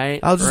 Right. All right.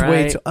 I'll just right.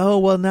 wait.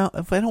 Now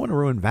if I don't want to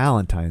ruin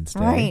Valentine's Day,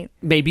 Right.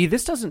 Maybe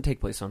this doesn't take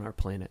place on our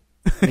planet.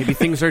 Maybe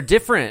things are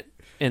different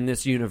in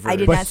this universe. I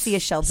did not see a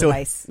shell so-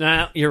 device.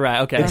 No, you're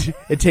right. Okay.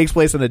 it takes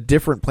place on a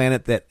different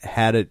planet that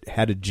had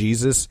a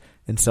Jesus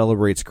and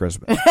celebrates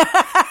Christmas,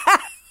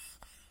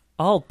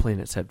 All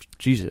planets have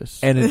Jesus.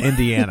 and in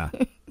Indiana.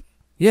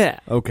 Yeah.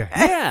 Okay.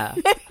 Yeah.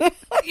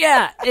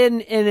 Yeah.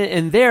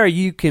 And there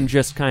you can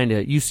just kind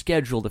of, you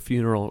schedule the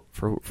funeral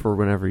for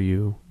whenever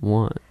you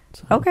want.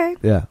 So Okay.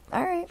 Yeah.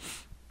 All right.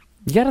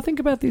 you got to think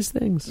about these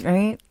things.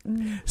 Right.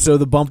 So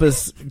the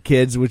Bumpus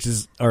kids, which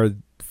is our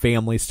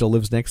family, still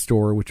lives next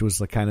door, which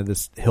was like kind of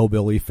this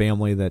hillbilly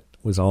family that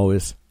was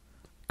always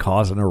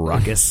causing a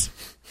ruckus.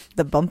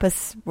 The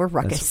Bumpus were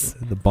ruckus.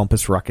 That's the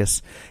Bumpus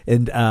ruckus,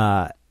 and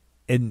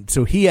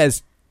so he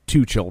has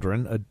 2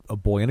 children, a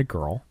boy and a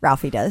girl.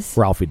 Ralphie does.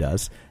 Ralphie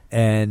does,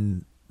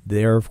 and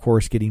they're of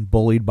course getting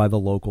bullied by the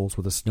locals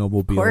with a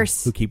snowmobile,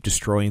 course. who keep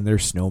destroying their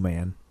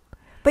snowman.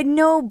 But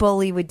no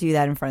bully would do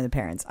that in front of the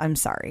parents. I'm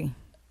sorry.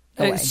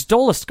 No I way.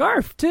 stole a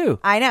scarf, too.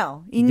 I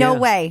know. No Yeah.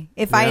 way.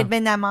 If I Yeah. had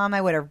been that mom,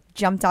 I would have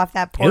jumped off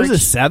that It porch. was the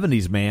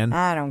 70s, man.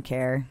 I don't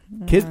care.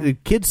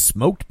 Kids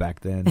smoked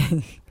back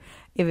then.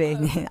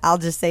 I'll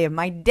just say if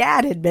my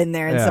dad had been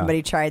there and Yeah.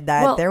 somebody tried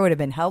that, Well- there would have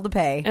been hell to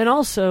pay. And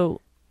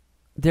also,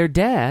 their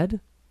dad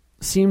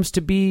seems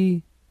to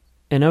be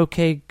an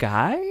okay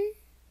guy.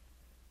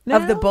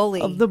 Of the now?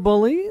 bully. Of the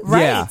bully?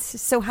 Right. Yeah.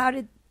 So how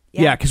did...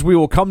 Yeah, because we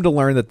will come to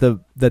learn that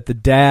the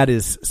dad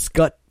is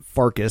Scut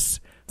Farkas,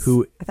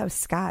 who I thought it was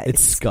Scott.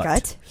 it's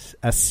Scut,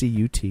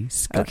 S-C-U-T,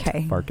 Scut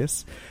Okay.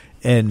 Farkas,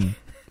 and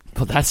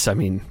Well, that's, I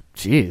mean,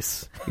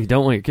 jeez. You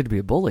don't want your kid to be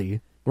a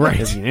bully. Right.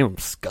 Because you name him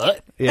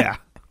Scott. yeah.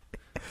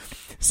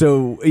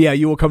 So yeah,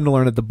 you will come to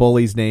learn that the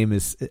bully's name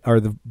is, or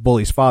the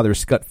bully's father,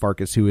 Scut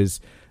Farkas, who is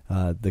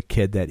the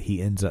kid that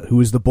he ends up,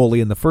 who is the bully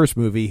in the first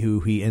movie,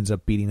 who he ends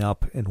up beating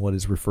up in what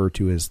is referred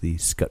to as the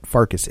Scut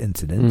Farkas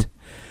incident,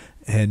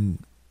 and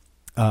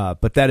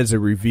but that is a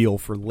reveal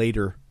for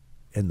later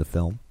in the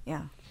film.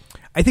 Yeah.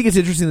 I think it's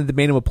interesting that they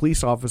made him a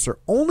police officer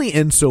only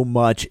in so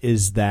much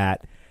is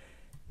that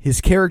his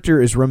character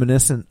is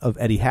reminiscent of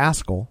Eddie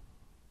Haskell,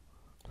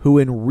 who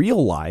in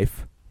real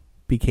life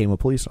became a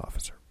police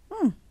officer.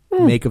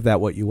 Make of that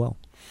what you will.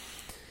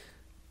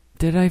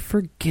 Did I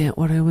forget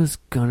what I was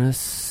gonna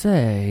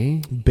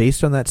say?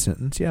 Based on that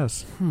sentence,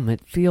 yes.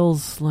 It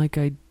feels like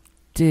I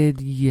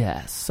did,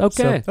 yes.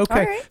 Okay. So, okay.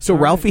 All right. So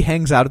Ralphie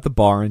hangs out at the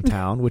bar in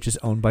town, which is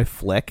owned by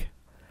Flick,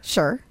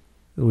 Sure.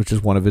 which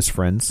is one of his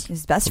friends.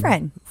 His best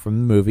friend.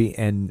 From the movie.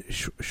 And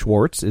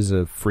Schwartz is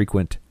a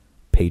frequent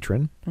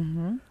patron.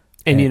 And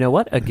you know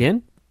what?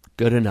 Again,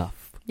 good enough.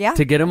 Yeah.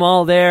 To get them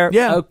all there.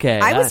 Yeah. Okay.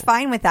 I was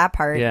fine with that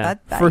part. Yeah.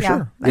 For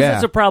sure. This Yeah.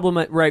 is a problem,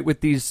 right, with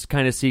these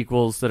kind of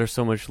sequels that are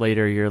so much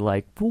later. You're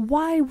like, well,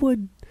 why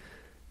would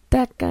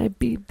that guy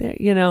be there?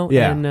 You know?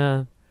 Yeah.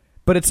 And,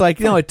 But it's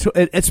like,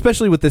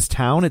 especially with this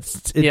town,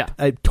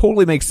 it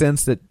totally makes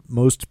sense that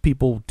most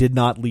people did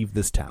not leave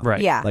this town.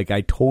 Right. Yeah. Like,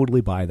 I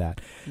totally buy that.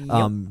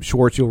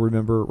 Schwartz, you'll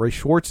remember, right?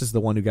 Schwartz is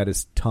the one who got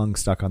his tongue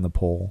stuck on the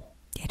pole.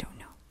 I don't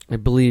know. I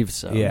believe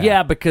so.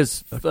 Yeah.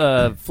 Because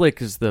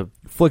Flick is the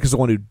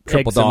one who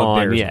triple eggs him dog on.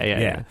 dares Yeah,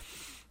 him. yeah.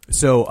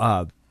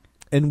 So,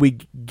 and we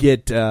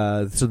get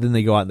so then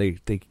they go out and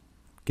they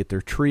get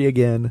their tree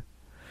again,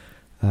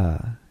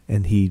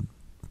 and he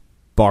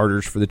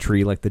barters for the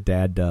tree like the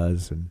dad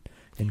does, and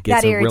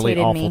gets a really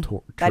awful tree.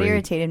 That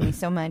irritated me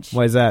so much.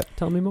 Why is that?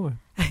 Tell me more.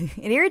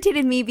 It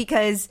irritated me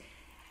because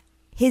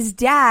his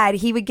dad,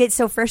 he would get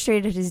so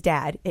frustrated at his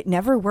dad. It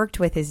never worked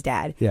with his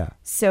dad. Yeah.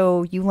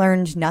 So you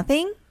learned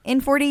nothing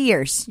in 40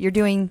 years. You're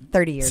doing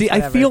 30 years. See,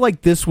 whatever. I feel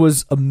like this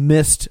was a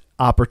missed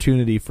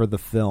opportunity for the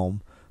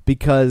film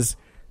because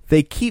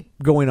they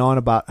keep going on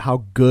about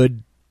how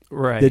good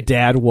the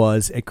dad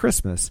was at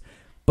Christmas.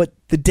 But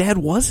the dad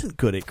wasn't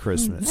good at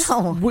Christmas.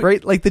 No.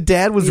 Right? Like, the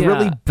dad was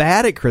really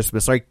bad at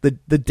Christmas. Like, the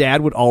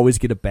dad would always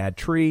get a bad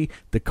tree.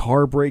 The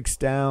car breaks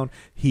down.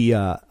 He,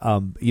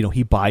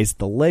 he buys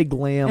the leg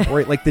lamp,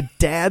 right? Like, the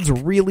dad's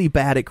really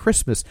bad at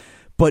Christmas.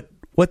 But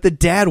what the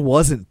dad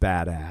wasn't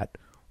bad at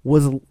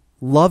was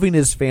loving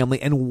his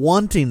family and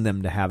wanting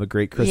them to have a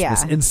great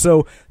Christmas. Yeah. And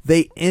so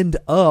they end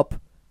up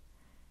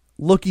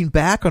looking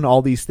back on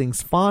all these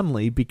things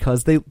fondly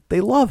because they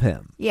love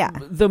him. Yeah.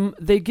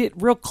 They get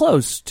real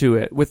close to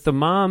it with the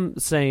mom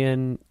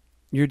saying,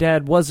 your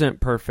dad wasn't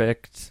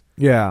perfect.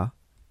 Yeah.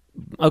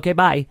 Okay,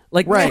 bye.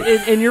 Like, right.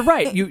 And you're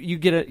right. You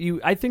get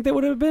I think that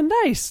would have been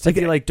nice to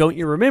be like, don't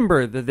you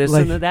remember the this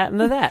and the that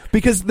and the that?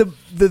 Because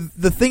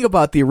the thing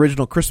about the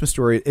original Christmas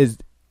Story is,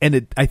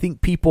 and I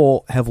think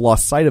people have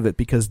lost sight of it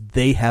because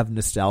they have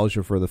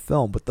nostalgia for the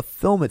film, but the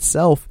film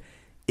itself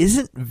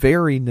isn't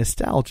very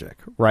nostalgic,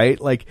 right?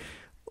 Like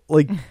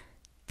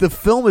the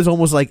film is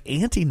almost like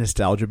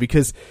anti-nostalgia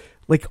because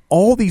like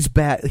all these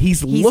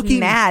he's looking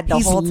mad the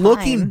whole time.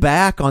 Looking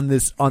back on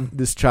this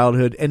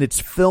childhood, and it's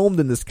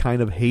filmed in this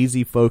kind of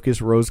hazy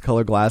focus,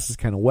 rose-colored glasses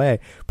kind of way.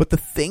 But the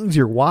things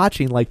you're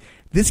watching, like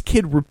this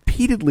kid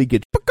repeatedly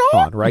gets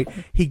on, right?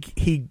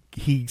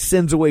 He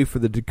sends away for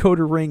the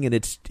decoder ring, and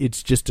it's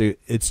just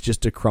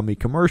a crummy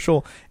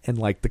commercial, and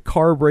like the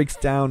car breaks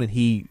down, and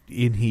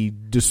he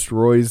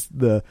destroys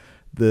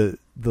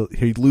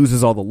he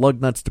loses all the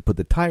lug nuts to put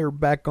the tire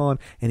back on,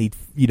 and he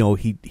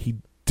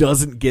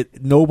doesn't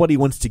get, nobody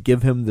wants to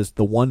give him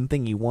the one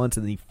thing he wants,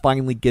 and then he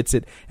finally gets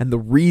it, and the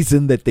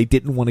reason that they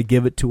didn't want to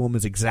give it to him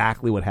is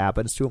exactly what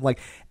happens to him. Like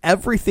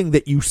everything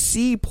that you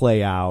see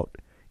play out,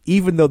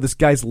 even though this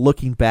guy's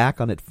looking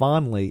back on it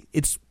fondly,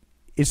 it's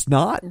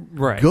not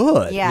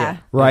good. Yeah.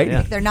 Right?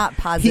 Yeah. They're not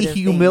positive.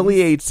 He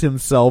humiliates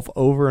himself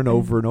over and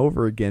over and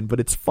over again,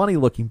 but it's funny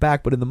looking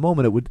back, but in the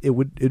moment it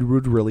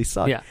would really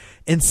suck. Yeah.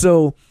 And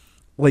so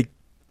like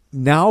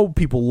now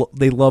people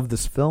they love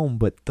this film,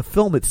 but the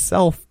film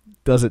itself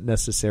doesn't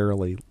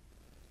necessarily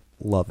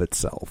love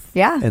itself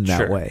in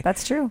that way.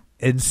 That's true.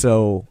 And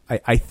so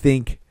I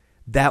think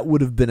that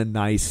would have been a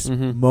nice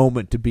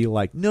moment to be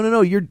like,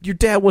 no, your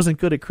dad wasn't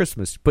good at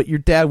Christmas, but your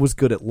dad was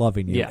good at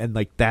loving you, and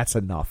like that's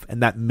enough,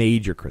 and that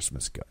made your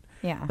Christmas good.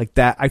 Yeah, like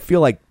that. I feel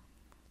like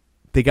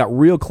they got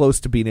real close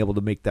to being able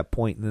to make that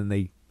point, and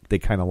then they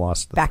kind of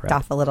lost the backed thread.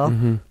 off a little.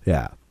 Mm-hmm.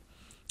 Yeah.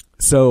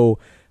 So,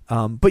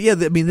 but yeah,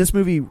 I mean, this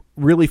movie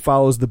really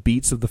follows the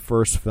beats of the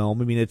first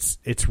film. I mean,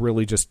 it's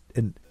really just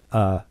an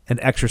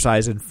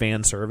exercise in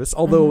fan service,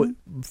 although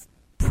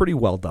pretty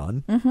well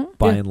done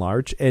by and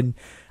large. And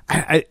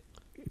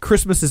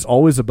Christmas is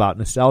always about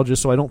nostalgia,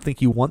 so I don't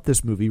think you want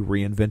this movie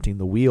reinventing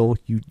the wheel.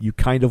 You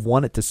kind of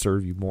want it to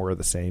serve you more of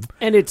the same.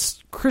 And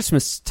it's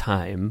Christmas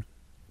time,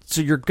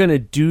 so you're going to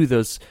do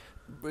those.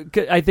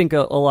 I think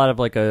a lot of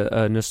like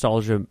a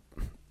nostalgia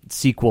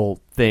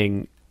sequel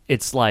thing,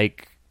 it's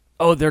like,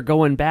 oh, they're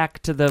going back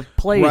to the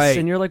place,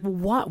 and you're like,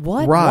 what?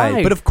 Right.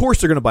 Why? But of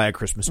course they're going to buy a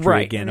Christmas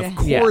tree again. Of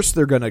course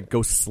they're going to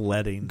go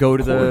sledding. Go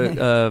to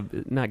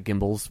the, not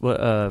Gimbals,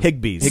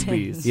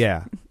 Higbee's.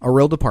 Yeah. A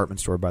real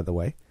department store, by the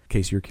way, in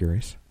case you're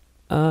curious.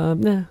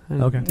 Nah.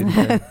 Okay. Didn't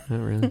care. Not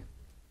really.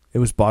 It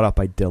was bought up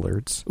by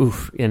Dillard's.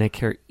 Oof, and I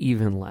care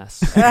even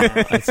less.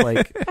 It's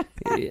like...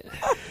 Yeah.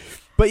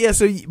 But yeah,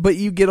 but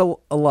you get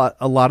a lot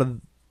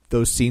of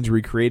those scenes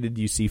recreated.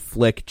 You see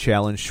Flick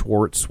challenge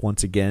Schwartz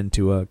once again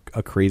to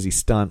a crazy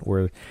stunt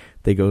where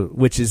they go,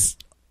 which is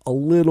a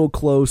little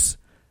close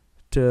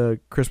to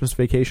Christmas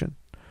Vacation.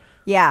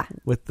 Yeah,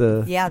 with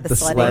the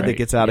sled that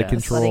gets out of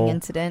control. Sledding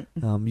incident.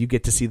 You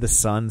get to see the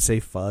son say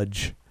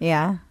fudge.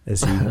 Yeah,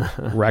 as he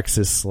wrecks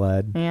his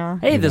sled. Yeah.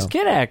 Hey, those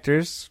kid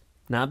actors,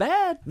 not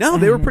bad. No,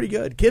 they were pretty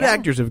good. Kid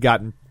actors have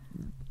gotten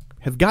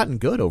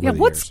good over the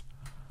years.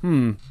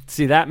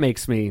 See, that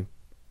makes me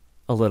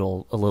a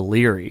little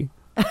leery.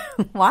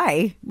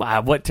 Why?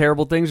 What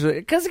terrible things?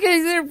 Because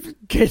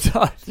kids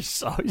are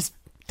just always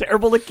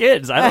terrible to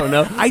kids. I don't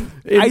know. I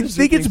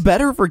think it's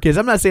better for kids.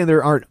 I'm not saying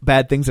there aren't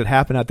bad things that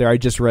happen out there. I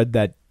just read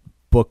that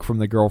book from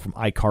the girl from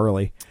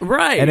iCarly.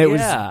 Right. And it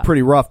was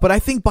pretty rough. But I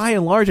think by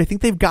and large, I think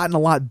they've gotten a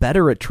lot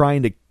better at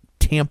trying to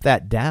tamp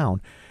that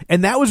down.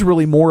 And that was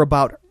really more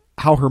about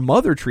how her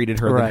mother treated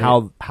her than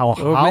how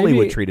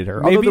Hollywood treated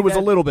her. Although there was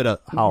a little bit of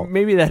how.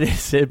 Maybe that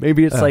is it.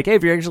 Maybe it's like, hey,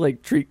 if you actually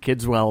treat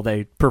kids well,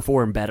 they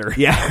perform better.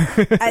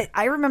 Yeah.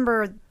 I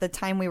remember the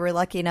time we were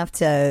lucky enough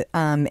to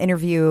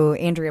interview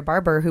Andrea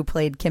Barber, who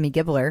played Kimmy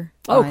Gibbler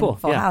on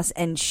Full House,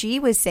 and she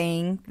was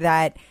saying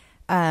that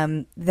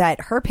that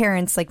her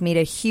parents like made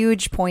a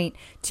huge point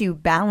to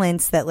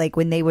balance that, like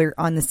when they were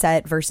on the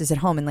set versus at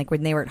home, and like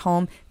when they were at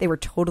home they were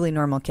totally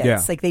normal kids.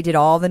 Yeah. Like they did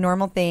all the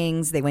normal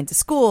things, they went to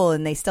school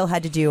and they still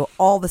had to do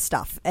all the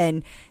stuff,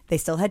 and they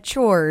still had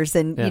chores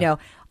and you know,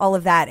 all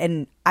of that.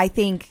 And I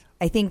think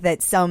that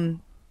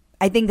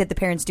the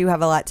parents do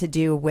have a lot to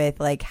do with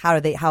like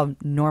how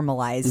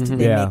normalized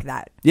they make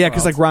that. Yeah,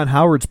 because like Ron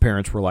Howard's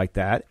parents were like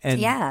that, and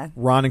Yeah.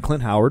 Ron and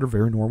Clint Howard are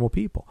very normal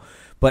people.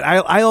 But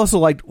I also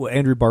liked what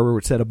Andrea Barber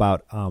said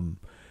about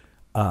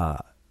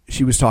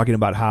she was talking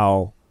about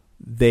how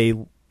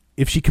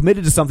if she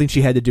committed to something,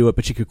 she had to do it,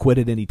 but she could quit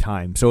at any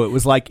time. So it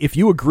was like, if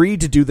you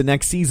agreed to do the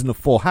next season of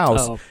Full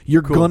House,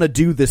 you're going to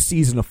do this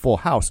season of Full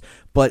House.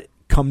 But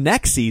come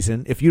next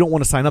season, if you don't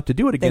want to sign up to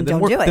do it again, then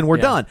we're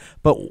done.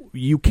 But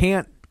you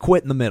can't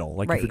quit in the middle.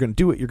 Like, if you're going to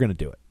do it, you're going to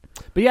do it.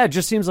 But yeah, it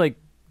just seems like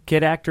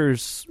kid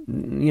actors,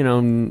 you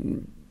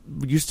know,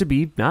 used to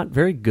be not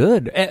very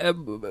good by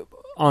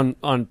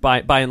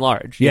and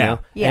large. You know?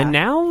 Yeah. And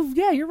now,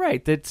 you're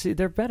right.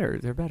 They're better.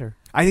 They're better.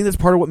 I think that's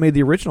part of what made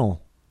the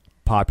original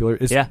popular.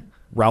 Is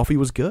Ralphie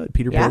was good.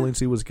 Peter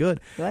Billingsley was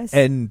good. Yes.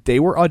 And they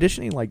were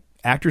auditioning like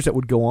actors that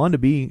would go on to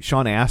be.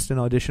 Sean Astin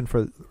auditioned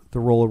for the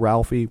role of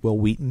Ralphie. Will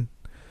Wheaton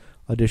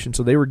auditioned.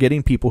 So they were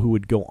getting people who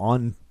would go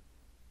on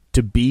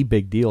to be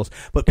big deals.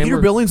 But Peter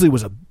Billingsley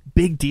was a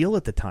big deal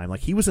at the time. Like,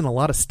 he was in a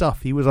lot of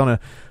stuff. He was on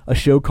a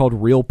show called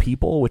Real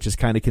People, which is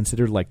kind of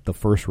considered like the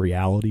first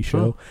reality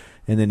show.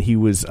 And then he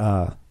was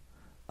what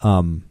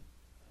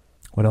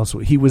else?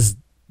 He was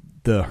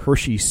the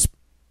Hershey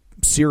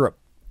syrup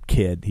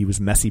kid. He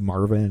was Messy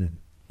Marvin, and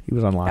he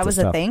was on lots of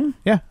stuff. That was a thing?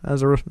 Yeah,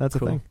 that's a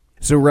thing.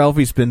 So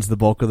Ralphie spends the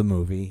bulk of the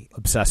movie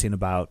obsessing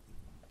about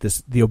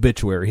the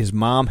obituary. His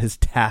mom has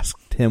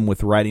tasked him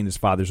with writing his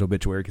father's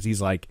obituary because she's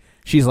like,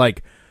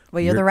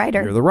 well, you're the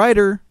writer. You're the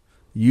writer.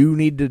 You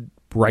need to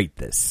write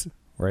this,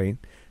 right?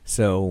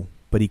 So,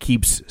 but he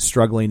keeps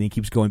struggling. He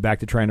keeps going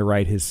back to trying to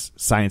write his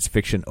science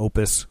fiction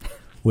opus,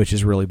 which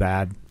is really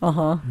bad.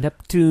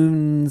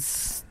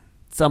 Neptune's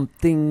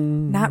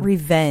something. Not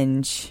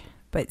Revenge,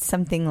 but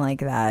something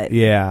like that.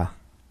 Yeah.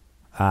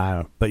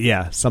 But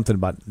yeah, something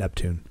about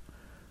Neptune.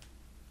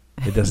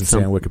 It doesn't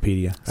say on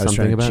Wikipedia.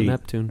 Something about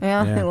Neptune.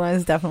 Yeah, it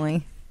was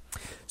definitely.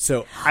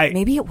 So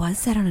maybe it was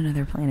set on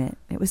another planet.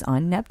 It was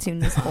on Neptune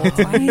this whole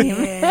time.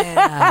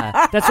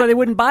 Yeah. That's why they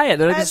wouldn't buy it.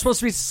 They're like, it's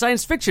supposed to be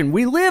science fiction.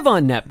 We live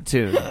on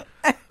Neptune.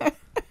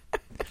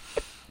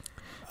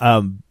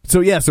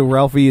 So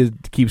Ralphie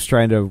keeps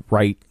trying to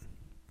write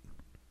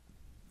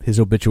his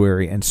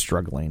obituary and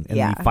struggling. And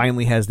he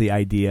finally has the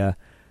idea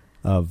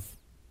of,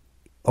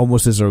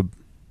 almost as a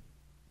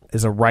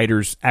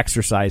writer's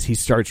exercise, he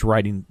starts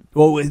writing.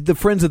 Well, the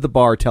friends at the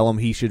bar tell him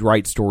he should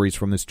write stories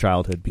from his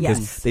childhood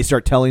because they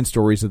start telling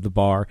stories at the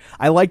bar.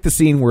 I like the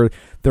scene where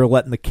they're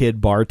letting the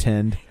kid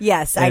bartend.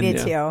 Yes, I did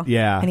too.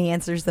 Yeah. And he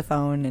answers the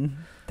phone and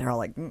they're all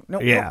like,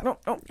 no.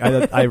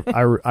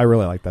 I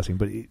really like that scene.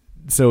 But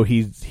so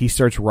he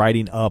starts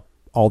writing up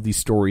all these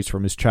stories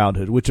from his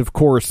childhood, which of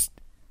course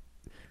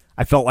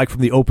I felt like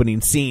from the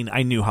opening scene,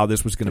 I knew how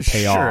this was going to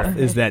pay off.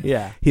 Is that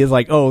he is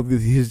like,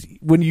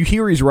 when you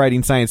hear he's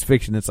writing science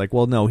fiction, it's like,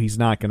 well, no, he's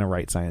not going to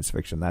write science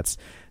fiction. That's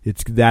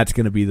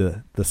going to be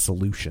the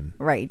solution,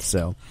 right?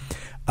 So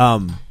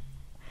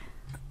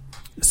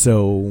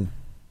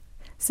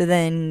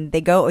then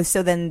they go.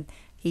 So then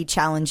he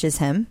challenges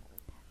him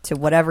to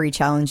whatever he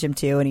challenged him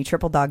to, and he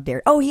triple dog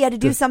dared. Oh, he had to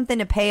do something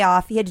to pay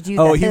off. He had to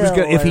do. He was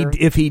good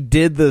if he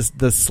did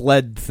the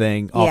sled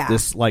thing off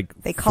this, like,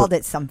 they called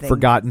it something,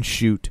 forgotten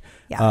chute,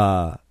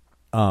 or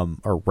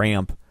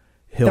ramp.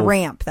 The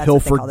ramp. That's he'll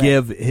what they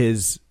forgive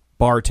his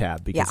bar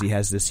tab because he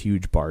has this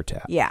huge bar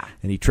tab. Yeah,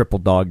 and he triple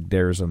dog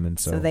dares him, and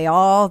so they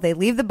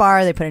leave the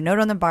bar. They put a note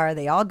on the bar.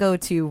 They all go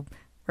to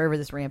wherever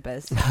this ramp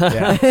is.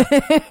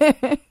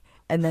 Yeah.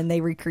 And then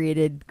they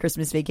recreated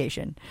Christmas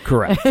Vacation.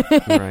 Correct.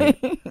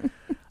 Right.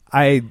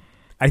 I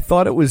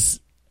thought it was,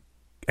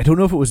 I don't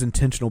know if it was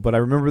intentional, but I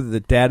remember the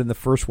dad in the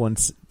first one,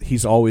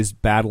 he's always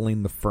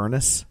battling the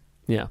furnace.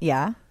 Yeah.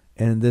 Yeah.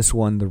 And this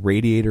one, the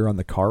radiator on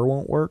the car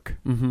won't work,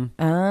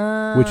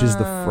 which is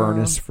the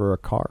furnace for a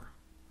car.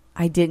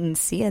 I didn't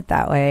see it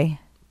that way.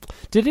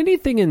 Did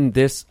anything in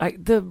this,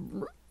 the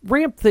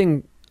ramp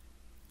thing,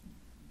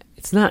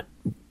 it's not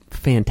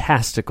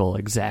fantastical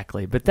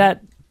exactly, but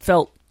that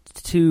felt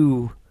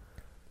too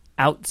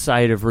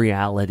outside of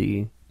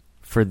reality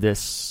for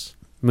this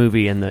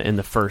movie in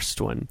the first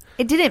one.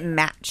 It didn't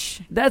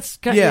match. That's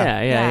kind of,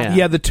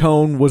 yeah. The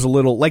tone was a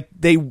little like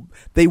they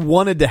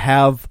wanted to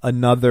have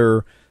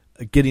another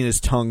getting his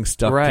tongue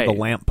stuck to the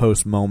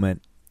lamppost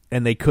moment,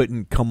 and they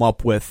couldn't come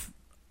up with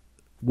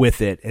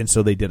it, and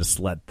so they did a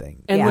sled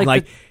thing. And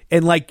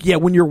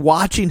when you're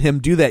watching him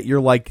do that,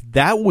 you're like,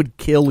 that would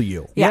kill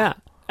you. Yeah.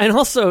 And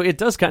also, it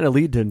does kind of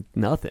lead to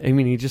nothing. I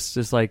mean, he just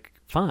is like,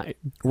 fine.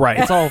 Right.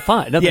 It's all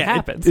fine. Nothing Yeah,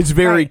 happens. It's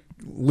very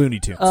Looney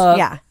Tunes.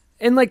 Yeah.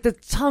 And like the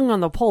tongue on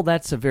the pole,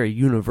 that's a very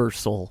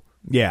universal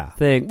yeah.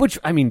 thing. Which,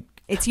 I mean...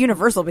 It's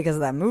universal because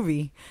of that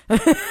movie.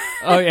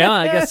 Oh, yeah,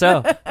 I guess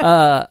so.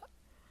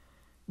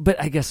 But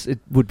I guess it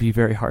would be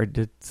very hard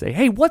to say,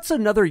 hey, what's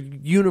another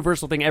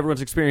universal thing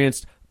everyone's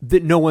experienced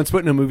that no one's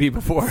put in a movie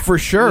before? For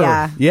sure.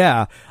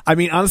 Yeah. I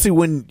mean, honestly,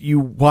 when you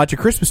watch A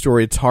Christmas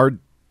Story, it's hard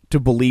to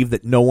believe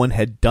that no one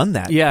had done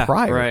that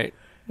prior. Right.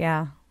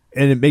 Yeah.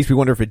 And it makes me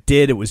wonder if it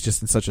did. It was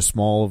just in such a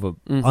small of a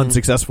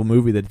unsuccessful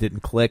movie that it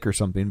didn't click or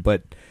something.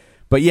 But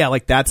yeah,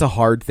 like that's a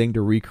hard thing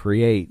to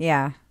recreate.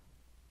 Yeah.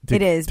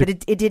 It is, but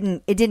it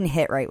didn't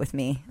hit right with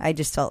me. I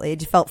just felt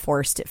it felt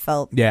forced. It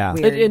felt weird.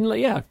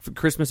 And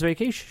Christmas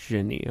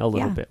Vacation-y a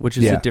little bit, which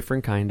is a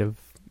different kind of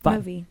vibe.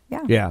 Movie.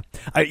 Yeah.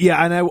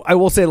 Yeah. And I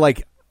will say,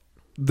 like,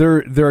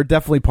 there are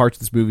definitely parts of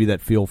this movie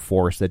that feel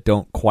forced, that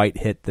don't quite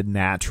hit the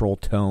natural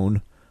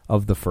tone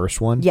of the first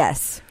one.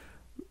 Yes.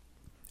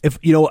 If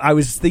I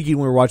was thinking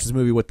when we were watching this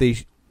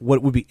movie,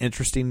 what would be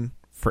interesting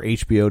for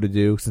HBO to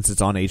do, since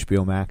it's on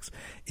HBO Max,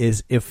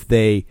 is if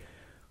they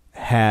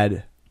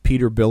had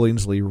Peter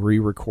Billingsley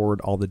re-record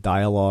all the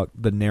dialogue,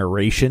 the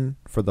narration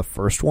for the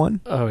first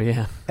one. Oh,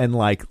 yeah. And,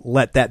 like,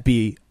 let that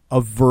be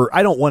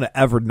I don't want to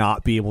ever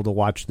not be able to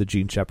watch the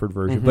Gene Shepard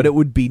version, but it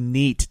would be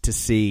neat to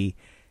see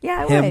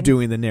him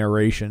doing the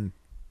narration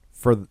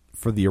for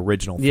the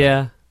original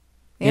film.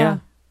 Yeah.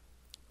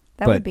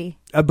 That would be.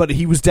 But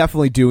he was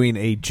definitely doing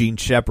a Gene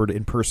Shepard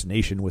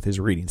impersonation with his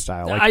reading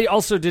style. Like, I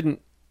also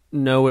didn't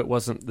know it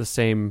wasn't the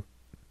same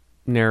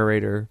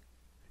narrator.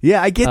 Yeah,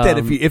 I get that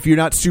if you're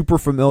not super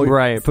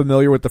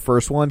familiar with the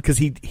first one, because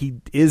he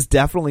is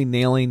definitely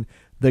nailing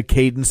the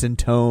cadence and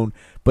tone.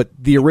 But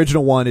the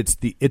original one, it's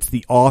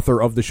the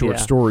author of the short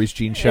stories,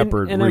 Gene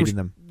Shepard, and reading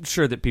them.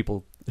 Sure that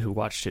people who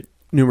watched it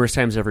numerous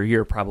times every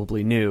year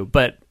probably knew,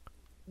 but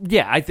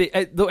yeah, I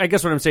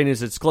guess what I'm saying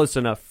is it's close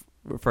enough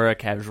for a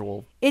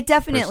casual. It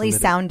definitely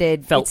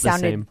sounded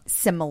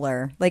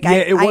similar. Like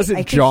it wasn't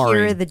I could jarring.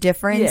 hear the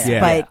difference,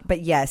 Yeah.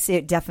 but yes,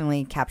 it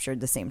definitely captured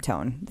the same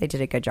tone. They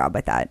did a good job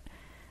with that.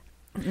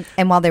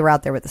 And while they were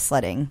out there with the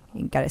sledding,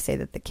 you got to say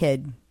that the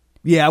kid.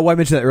 Yeah, well, I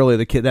mentioned that earlier.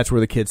 The kid, that's where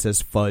the kid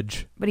says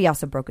fudge. But he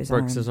also broke his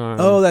arm.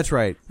 Oh, that's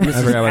right. This I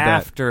is forgot about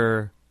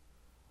after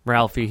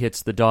Ralphie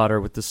hits the daughter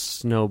with the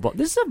snowball.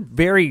 This is a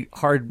very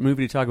hard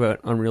movie to talk about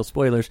on Real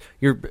Spoilers.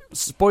 You're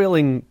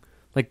spoiling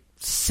like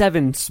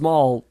 7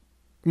 small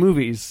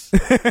movies.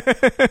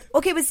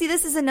 Okay, but see,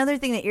 this is another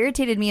thing that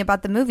irritated me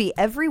about the movie.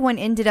 Everyone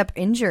ended up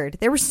injured.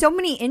 There were so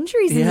many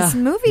injuries in this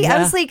movie. I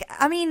was like,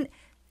 I mean,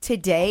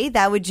 today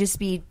that would just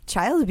be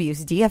child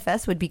abuse.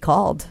 DFS would be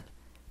called.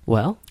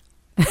 Well,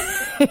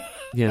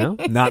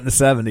 not in the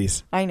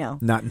 70s. I know.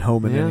 Not in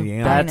Home in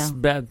Indiana. That's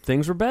bad.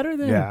 Things were better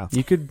then. Yeah.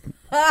 You could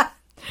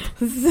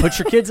put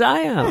your kid's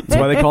eye out. That's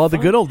why they call it the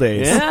good old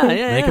days. Yeah.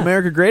 Make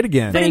America great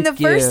again. But in the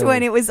first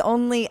one, it was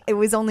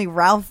only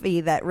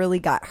Ralphie that really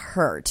got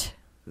hurt.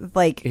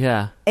 Like,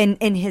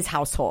 in his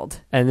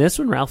household. And this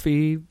one,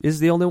 Ralphie is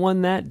the only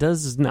one that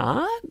does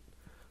not.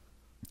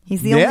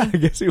 He's the only. I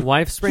guess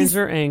wife sprains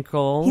her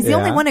ankle. He's the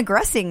only one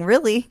aggressing,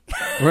 really.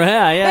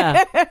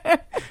 Yeah.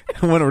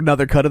 When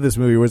another cut of this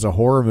movie was a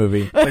horror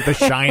movie, like The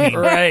Shining.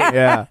 Right.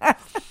 Yeah.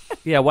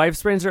 Yeah. Wife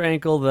sprains her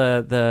ankle.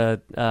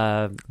 The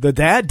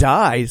dad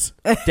dies.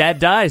 Dad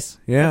dies.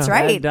 Yeah. That's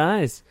right. Dad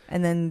dies.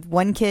 And then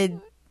one kid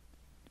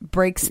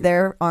breaks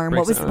their arm.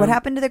 What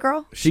happened to the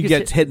girl? She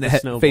gets hit in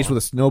the face with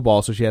a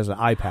snowball, so she has an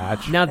eye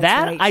patch. Now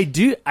That's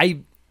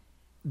right.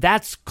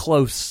 That's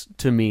close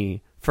to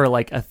me for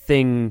like a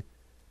thing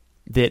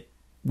that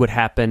would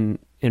happen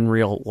in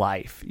real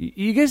life.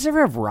 You guys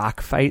ever have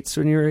rock fights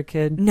when you were a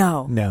kid?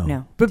 No.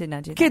 But did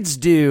not do that. Kids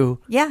do.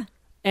 Yeah.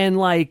 And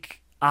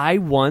like I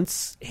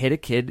once hit a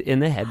kid in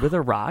the head with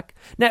a rock.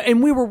 Now,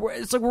 and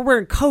it's like we're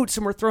wearing coats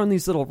and we're throwing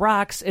these little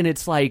rocks, and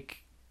it's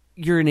like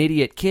you're an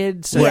idiot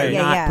kid, so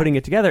you're not putting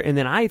it together. And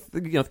then I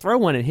throw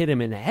one and hit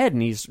him in the head,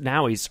 and he's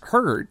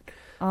hurt.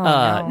 Oh,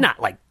 no. Not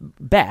like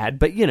bad,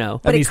 but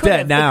But he's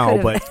dead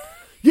now. But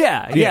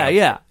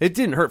yeah. It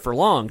didn't hurt for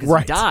long because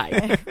he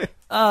died.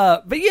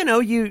 But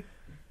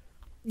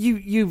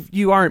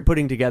you aren't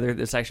putting together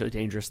this actually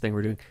dangerous thing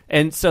we're doing,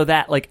 and so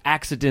that like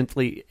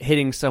accidentally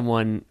hitting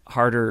someone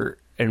harder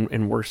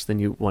and worse than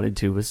you wanted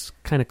to was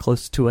kind of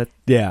close to a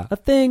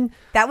thing.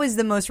 That was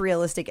the most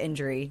realistic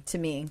injury to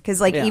me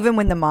because even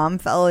when the mom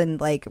fell and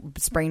like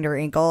sprained her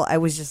ankle, I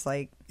was just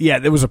like,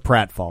 it was a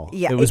pratfall.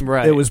 Yeah,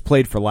 it was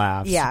played for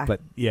laughs. Yeah, but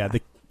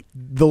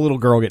the little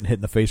girl getting hit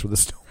in the face with a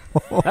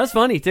snowball. That's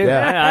funny too.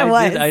 Yeah.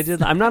 I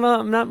did. I'm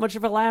not much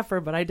of a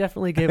laugher, but I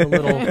definitely gave a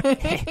little.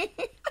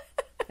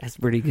 That's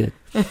pretty good.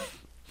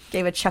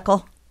 Gave a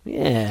chuckle.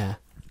 Yeah.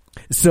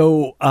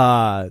 So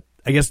I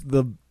guess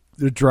the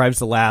drives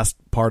the last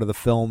part of the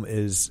film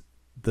is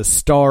the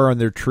star on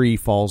their tree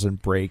falls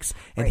and breaks,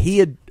 and he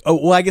had. Oh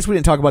well, I guess we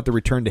didn't talk about the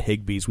return to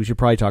Higbee's. We should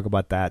probably talk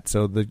about that.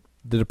 So the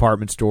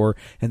department store,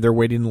 and they're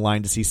waiting in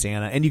line to see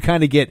Santa, and you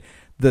kind of get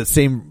the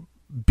same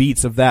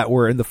beats of that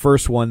where in the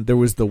first one there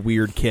was the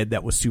weird kid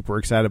that was super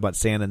excited about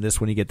Santa, and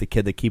this one you get the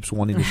kid that keeps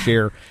wanting to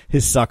share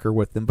his sucker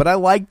with them. But I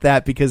like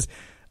that because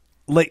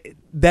like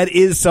that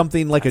is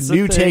something like That's a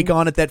new the thing. take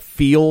on it that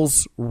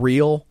feels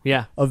real.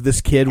 Yeah. Of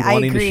this kid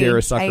wanting to share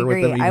a sucker I with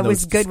agree. them. Even I though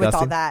was it's good with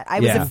all disgusting. that. I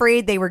was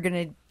afraid they were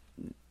going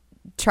to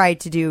try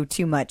to do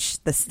too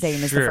much the same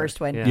as the Sure. first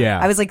one. Yeah.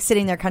 I was like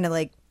sitting there kind of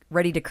like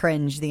ready to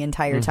cringe the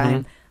entire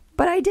time,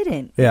 but I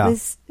didn't. Yeah.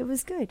 It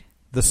was good.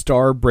 The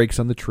star breaks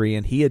on the tree,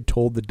 and he had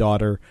told the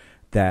daughter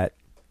that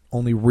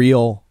only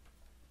real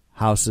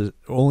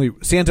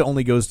Santa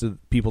only goes to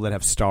people that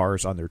have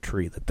stars on their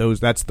tree.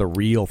 That's the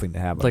real thing to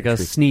have on Like the a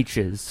tree.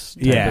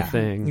 Sneetches type of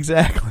thing.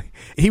 Exactly.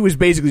 He was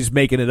basically just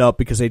making it up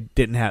because they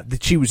didn't have.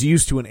 She was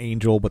used to an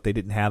angel, but they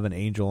didn't have an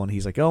angel, and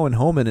he's like, "Oh, in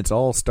Homan, it's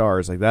all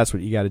stars. Like that's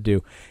what you got to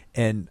do."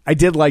 And I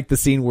did like the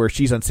scene where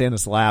she's on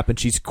Santa's lap and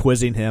she's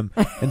quizzing him,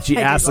 and she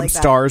I asks did him like that.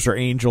 stars or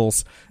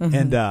angels,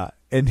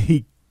 and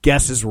he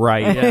guesses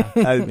right.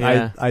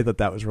 Yeah. I thought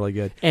that was really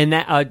good. And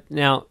that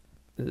now,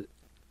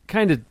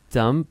 kind of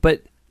dumb,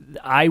 but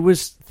I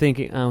was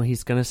thinking, oh,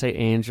 he's gonna say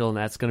angel, and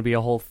that's gonna be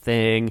a whole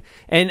thing.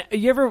 And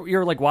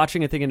you're like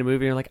watching a thing in a movie,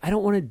 and you're like, I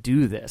don't want to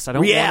do this. I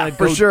don't Yeah, want to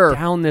for go sure.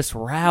 down this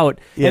route.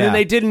 Yeah. And then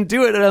they didn't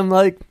do it, and I'm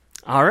like,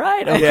 all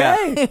right, okay,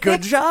 Yeah.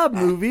 good job,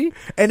 movie.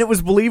 And it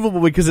was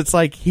believable because it's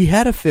like he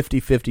had a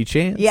 50-50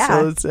 chance. Yeah.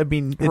 So it's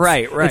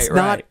Right.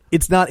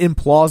 It's not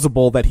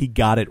implausible that he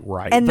got it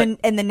right. And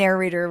But- the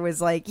narrator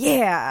was like,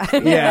 "Yeah,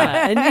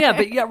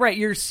 Yeah, right.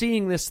 You're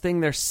seeing this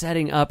thing they're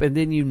setting up, and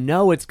then you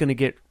know it's going to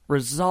get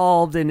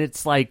resolved, and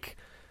it's like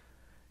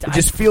It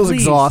just feels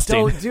please exhausting.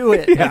 Don't do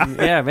it.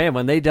 Yeah, man.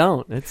 When they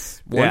don't,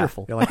 it's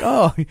wonderful. You're like,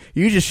 oh,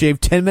 you just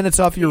shaved 10 minutes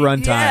off your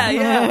runtime.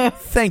 Yeah.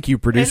 Thank you,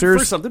 And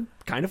producers. for something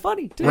kind of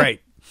funny, too. Right.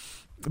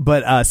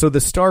 But so the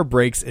star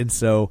breaks, and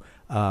so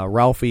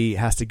Ralphie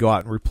has to go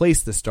out and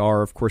replace the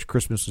star. Of course,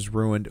 Christmas is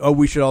ruined. Oh,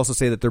 we should also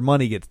say that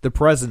the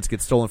presents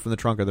get stolen from the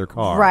trunk of their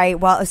car. right."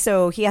 Well,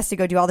 so he has to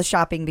go do all the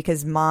shopping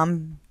because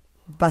Mom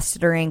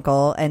busted her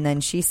ankle, and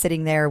then she's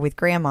sitting there with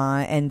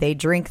Grandma, and they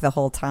drink the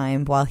whole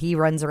time while he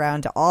runs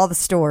around to all the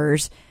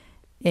stores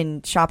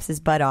and shops his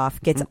butt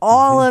off, gets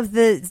all of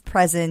the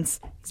presents.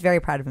 He's very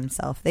proud of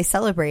himself. They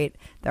celebrate.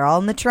 They're all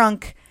in the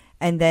trunk,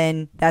 and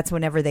then that's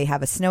whenever they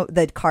have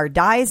the car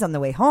dies on the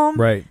way home.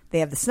 Right. They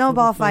have the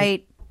snowball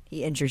fight.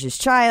 He injures his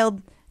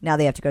child. Now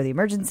they have to go to the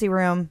emergency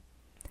room.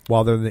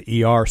 While they're in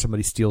the ER,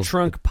 somebody steals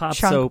Trunk pops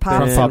Trunk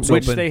open, pops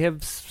which open. they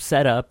have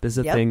set up as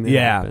a Yep. thing that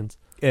Yeah. happens.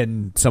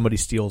 And somebody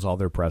steals all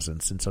their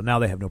presents. And so now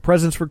they have no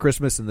presents for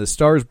Christmas, and the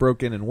star is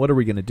broken, and what are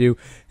we going to do?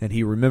 And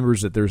he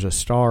remembers that there's a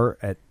star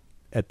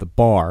at the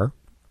bar.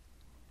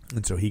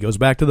 And so he goes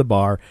back to the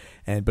bar,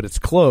 but it's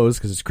closed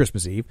because it's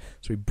Christmas Eve.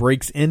 So he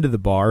breaks into the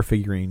bar,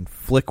 figuring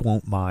Flick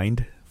won't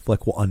mind.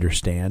 Flick will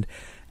understand.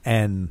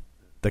 And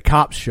the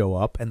cops show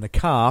up, and the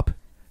cop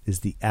is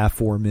the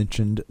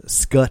aforementioned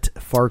Scut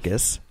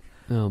Farkas.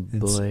 Oh,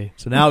 And boy.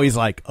 So now he's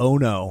like, oh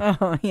no,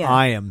 Oh, yeah.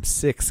 I am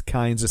 6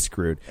 kinds of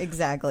screwed.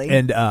 Exactly.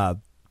 And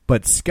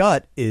but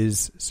Scut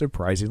is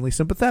surprisingly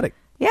sympathetic.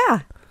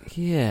 yeah.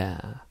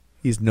 Yeah.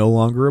 He's no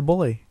longer a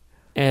bully,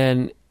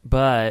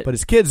 But but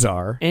his kids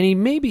are. and he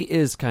maybe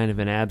is kind of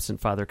an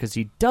absent father because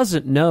he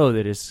doesn't know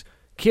that his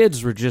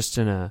kids were just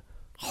in a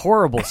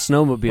horrible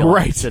snowmobile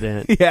Right.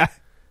 accident. Yeah,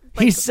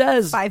 He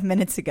says, 5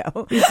 minutes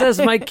ago. he says,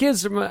 my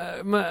kids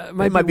are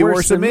might be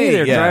worse than me,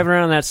 They're yeah. driving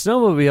around on that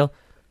snowmobile.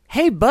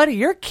 Hey, buddy,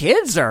 your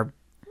kids are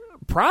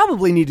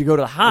probably need to go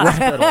to the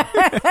hospital.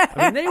 I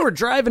mean, they were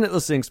driving at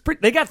those things.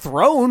 They got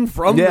thrown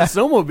from the Yeah.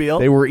 snowmobile.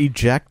 they were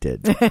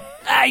ejected.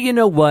 You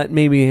know what?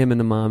 Maybe him and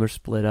the mom are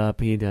split up.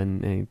 He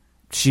doesn't.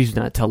 She's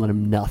not telling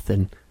him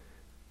nothing.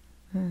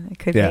 It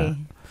could Yeah.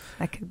 be.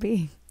 That could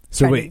be.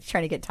 So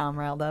Trying to get Tom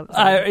riled up.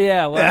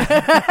 Yeah, well,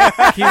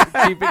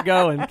 keep it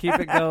going. Keep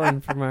it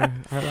going from our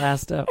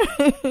last up.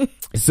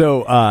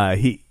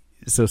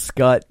 So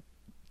Scut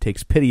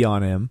takes pity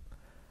on him,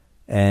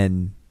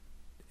 and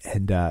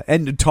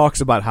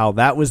talks about how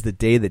that was the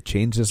day that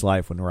changed his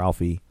life when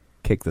Ralphie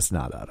kicked the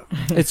snot out of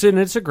him.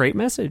 It's a great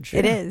message.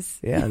 It is.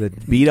 Yeah,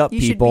 that beat up You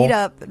people. should beat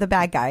up the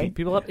bad guy. Beat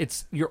people up.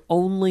 You're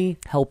only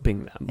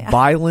helping them.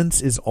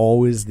 Violence is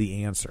always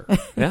the answer.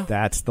 Yeah.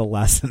 That's the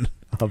lesson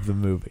of the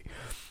movie.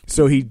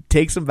 So he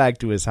takes him back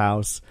to his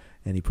house,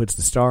 and he puts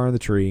the star on the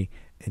tree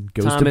and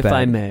goes Tom, to bed. if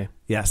I may,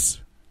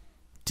 Yes.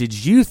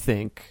 did you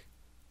think,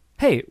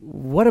 hey,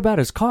 what about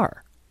his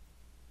car?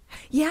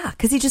 Yeah,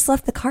 because he just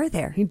left the car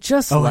there. He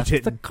just Oh, I left the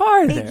didn't.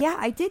 car there. Yeah,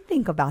 I did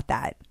think about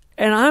that.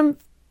 And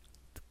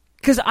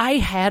because I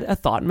had a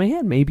thought in my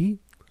head, maybe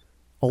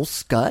old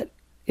Scut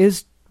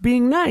is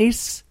being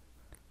nice,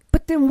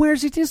 but then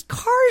where's his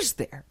car's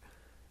there?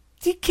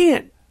 He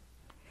can't.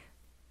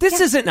 This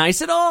isn't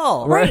nice at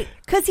all. Right.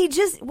 Because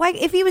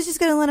if he was just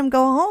going to let him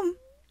go home,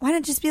 why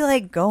not just be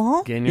like, go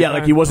home? Get in your Yeah, car,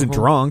 like he wasn't go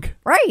home. drunk.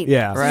 Right.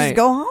 Yeah. So just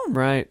go home.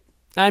 Right.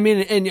 I mean,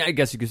 and I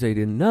guess you could say he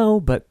didn't know,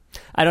 but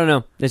I don't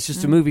know. It's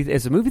just a movie.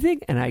 It's a movie thing,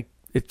 and I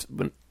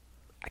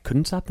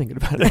couldn't stop thinking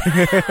about it.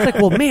 It's like,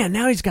 well, man,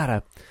 now he's got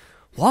to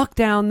walk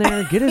down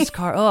there, get his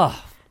car.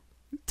 Oh,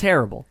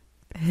 terrible.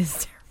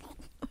 It's terrible.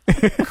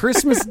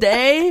 Christmas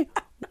Day,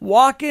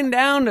 walking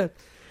down to...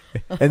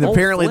 And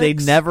apparently they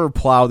Flicks. never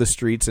plow the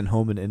streets in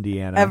Home in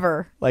Indiana.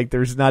 Ever. Like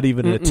there's not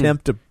even an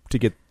attempt to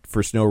get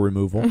for snow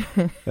removal.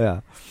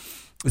 Yeah.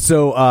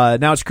 So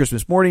now it's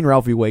Christmas morning.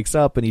 Ralphie wakes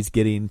up and he's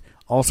getting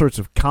all sorts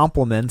of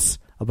compliments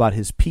about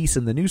his piece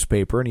in the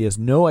newspaper, and he has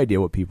no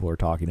idea what people are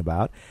talking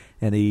about.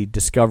 And he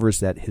discovers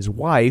that his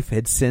wife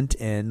had sent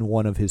in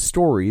one of his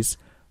stories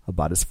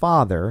about his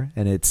father,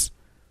 and it's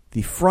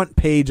the front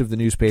page of the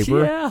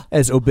newspaper, Yeah.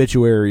 as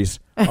obituaries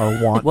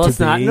are wont Well, to it's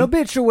not be. an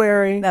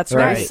obituary. That's What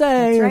right. they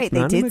say. That's right. It's They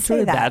not an did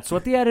obituary. say that. That's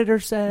what the editor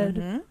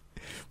said.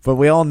 But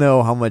we all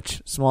know how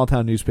much small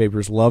town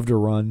newspapers love to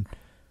run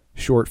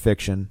short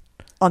fiction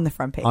On the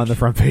front page. on the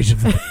front page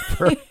of the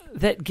paper.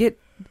 That get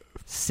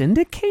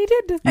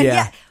syndicated?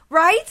 Yeah.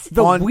 Right?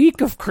 The On-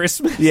 week of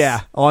Christmas?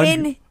 Yeah. On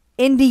In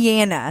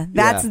Indiana.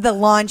 That's Yeah. the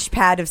launch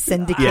pad of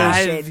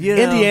syndication. You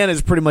know. Indiana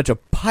is pretty much a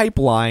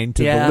pipeline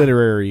to Yeah. the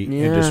literary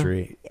Yeah.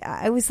 industry.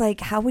 I was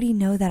like, how would he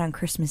know that on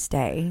Christmas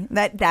Day?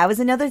 That was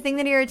another thing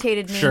that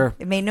irritated me. Sure.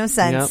 It made no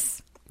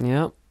sense.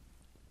 Yep.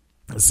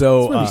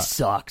 So, This movie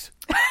sucked.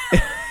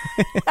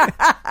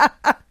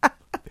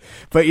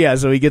 but yeah,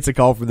 so he gets a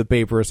call from the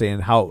paper saying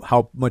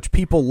how much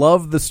people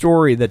love the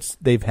story that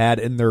they've had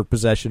in their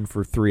possession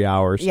for 3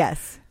 hours.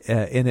 Yes.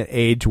 In an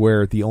age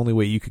where the only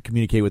way you could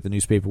communicate with the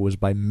newspaper was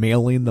by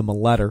mailing them a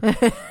letter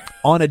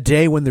on a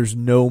day when there's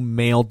no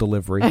mail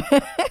delivery.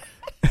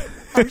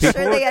 I'm sure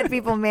they had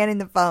people manning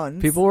the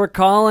phones. People were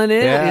calling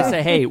in Yeah. and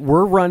say, hey,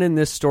 we're running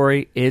this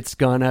story. It's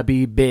going to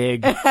be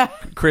big.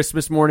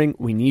 Christmas morning,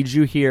 we need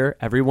you here.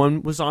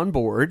 Everyone was on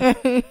board.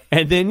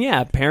 And then,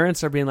 yeah,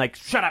 parents are being like,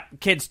 shut up,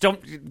 kids.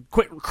 Don't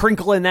quit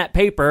crinkling that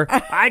paper.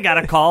 I got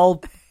to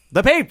call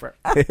the paper.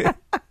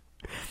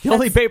 The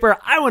only paper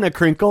I want to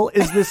crinkle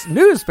is this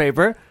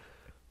newspaper to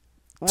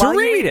While you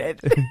read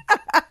read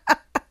it.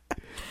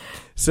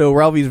 So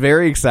Ralphie's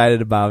very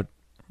excited about,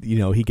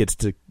 he gets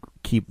to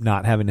keep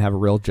not having to have a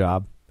real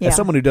job. Yeah. As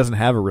someone who doesn't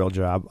have a real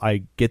job,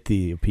 I get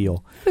the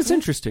appeal. That's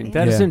interesting.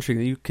 That is Yeah. interesting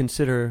that you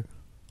consider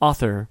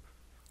author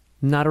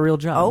not a real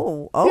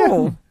job.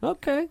 Oh.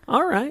 Okay.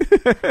 All right.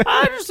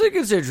 I just think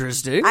it's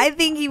interesting. I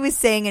think he was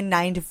saying a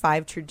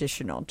 9-to-5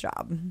 traditional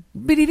job.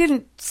 But he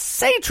didn't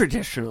say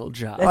traditional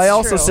job. That's I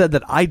also true. said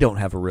that I don't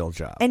have a real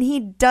job. And he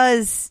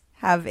does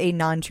have a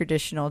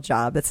non-traditional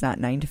job that's not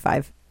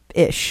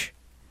 9-to-5-ish.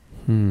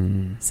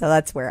 So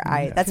that's where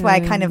that's why I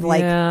kind of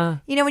like, Yeah.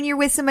 when you're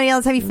with somebody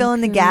else, have you fill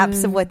in the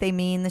gaps of what they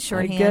mean, the I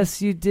shorthand?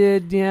 guess you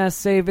did,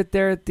 save it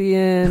there at the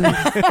end. All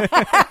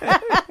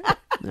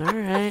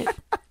right.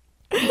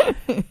 What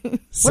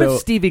So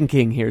if Stephen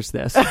King hears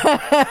this?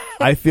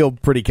 I feel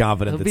pretty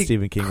confident He'll that be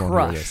Stephen King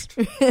won't hear this.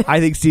 crushed. I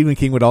think Stephen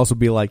King would also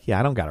be like, yeah,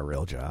 I don't got a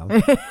real job.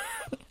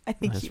 I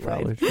think he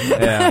Probably would. true.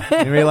 Yeah.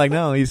 And be like,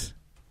 no,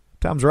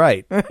 Tom's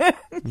right.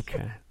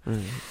 Okay. All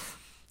right.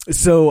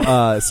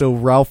 So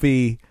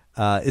Ralphie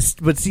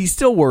but he's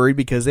still worried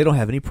because they don't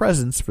have any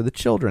presents for the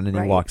children, and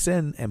he Right. walks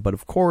in, but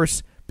of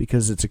course,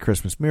 because it's a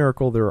Christmas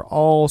miracle, there are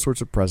all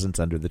sorts of presents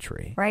under the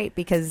tree. Right,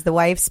 because the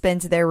wife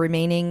spent their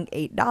remaining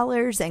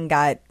 $8 and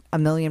got a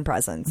million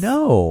presents.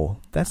 No,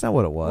 that's not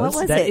what it was.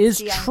 What was That it? is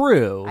See,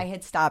 true. I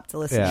had stopped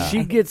listening. Yeah.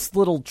 She gets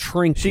little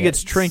trinkets. She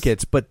gets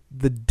trinkets, but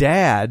the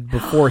dad,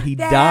 before he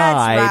That's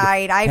died,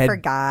 right, I had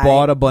forgot.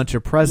 bought a bunch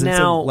of presents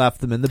Now- and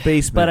left them in the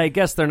basement. But I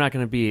guess they're not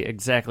going to be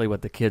exactly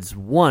what the kids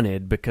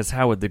wanted, because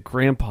how would the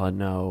grandpa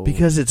know?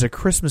 because it's a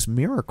Christmas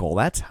miracle.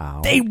 That's how.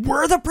 they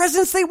were the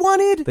presents they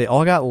wanted? They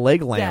all got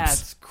leg lamps.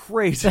 That's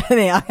crazy.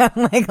 They all got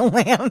like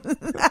lamps.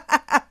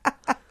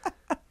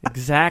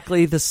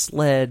 Exactly the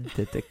sled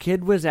that the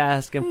kid was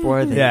asking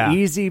for, the Yeah.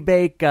 easy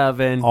bake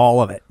oven.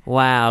 All of it.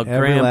 Wow,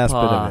 Every Grandpa. last bit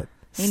of it.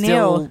 He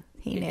still knew.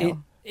 He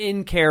knew.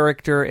 In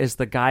character as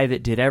the guy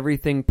that did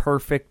everything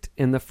perfect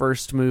in the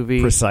first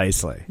movie.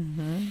 Precisely.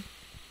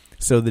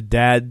 So the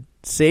dad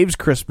saves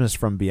Christmas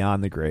from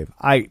beyond the grave.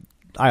 I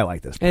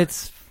like this part.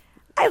 It's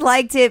I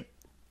liked it.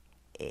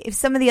 If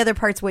some of the other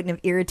parts wouldn't have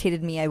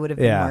irritated me, I would have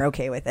been Yeah. more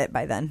okay with it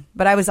by then.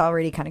 But I was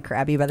already kind of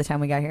crabby by the time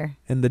we got here.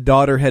 And the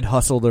daughter had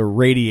hustled a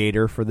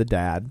radiator for the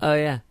dad. oh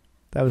yeah.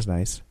 That was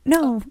nice.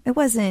 No, it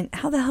wasn't.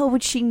 How the hell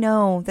would she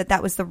know that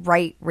that was the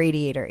right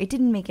radiator? It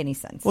didn't make any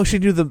sense. Well, she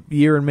knew the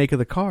year and make of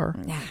the car.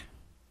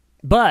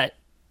 But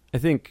I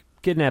think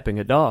kidnapping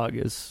a dog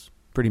is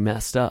pretty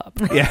messed up.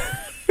 Yeah.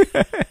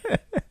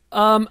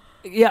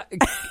 Yeah.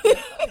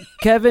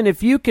 Kevin,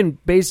 if you can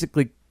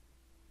basically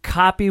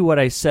copy what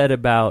I said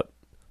about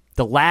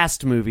the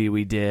last movie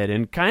we did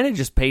and kind of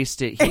just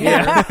paste it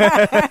here,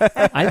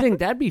 I think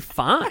that'd be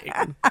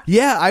fine.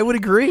 Yeah, I would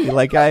agree.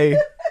 Like I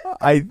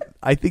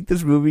think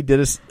this movie did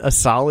a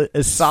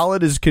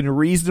solid as can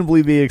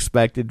reasonably be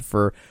expected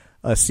for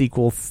a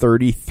sequel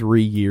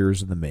 33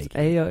 years in the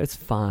making. Ayo, it's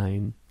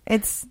fine. It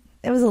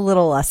was a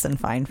little less than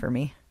fine for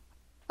me.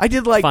 I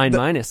did like Fine the-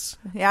 minus.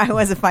 Yeah, I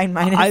was a fine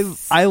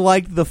minus. I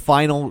liked the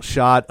final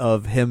shot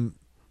of him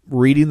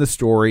reading the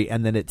story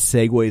and then it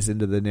segues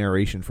into the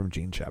narration from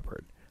Gene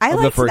Shepard. I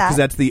liked that. Because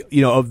that's the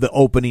of the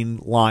opening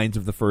lines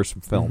of the first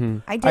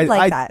film. I did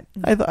like that.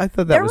 I thought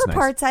that there was were nice.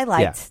 parts I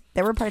liked. Yeah.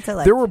 There were parts I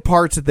liked. There were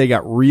parts that they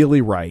got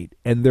really right,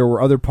 and there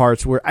were other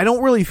parts where I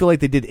don't really feel like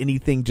they did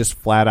anything just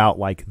flat out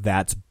like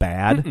that's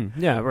bad.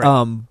 Yeah,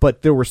 right.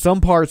 But there were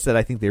some parts that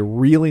I think they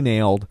really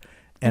nailed.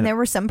 And there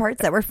were some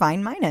parts that were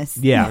fine minus.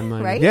 Yeah.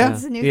 Right? Yeah.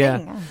 That's a new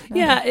thing.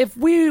 Yeah, if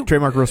we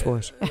Trademark real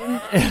spoilers.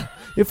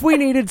 if we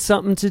needed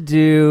something to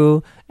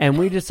do and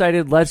we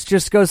decided let's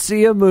just go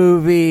see a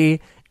movie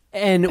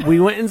and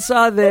we went and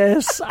saw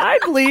this,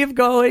 I'd leave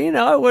going,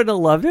 I wouldn't have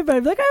loved it, but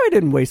I'd be like, I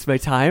didn't waste my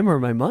time or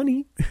my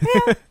money.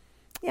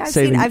 Yeah,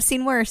 Saving- I've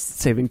seen worse.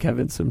 Saving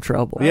Kevin some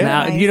trouble. Yeah.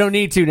 Now, Nice. you don't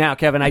need to now,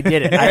 Kevin. I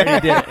did it. I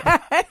already did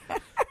it.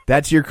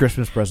 That's your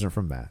Christmas present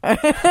from Matt.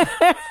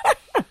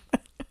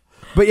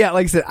 But yeah,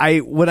 like I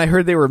said, when I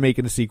heard they were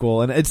making a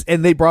sequel, and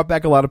they brought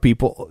back a lot of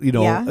people,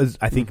 Yeah.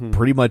 I think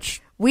pretty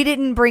much We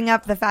didn't bring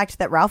up the fact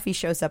that Ralphie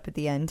shows up at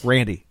the end.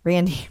 Randy.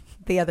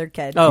 The other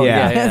kid. Oh,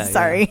 Yeah. yeah.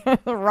 Sorry.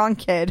 Wrong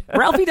kid.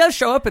 Ralphie does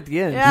show up at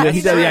the end. Yeah.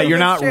 He does, sure, you're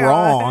not that's true.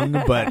 wrong,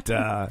 but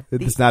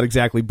it's not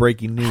exactly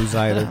breaking news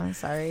either. Oh,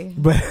 sorry.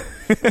 But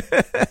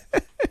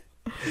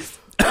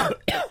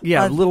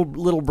Yeah, little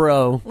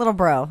bro. Little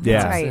bro.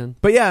 yeah, That's right.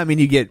 But yeah, I mean,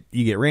 you get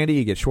Randy,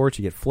 you get Schwartz,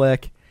 you get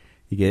Flick,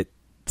 you get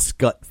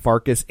Scut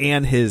Farkas,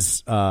 and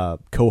his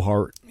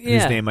cohort, whose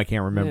Yeah. name I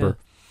can't remember.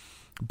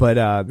 But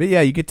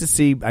yeah, you get to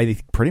see I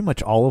think pretty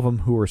much all of them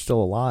who are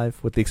still alive,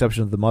 with the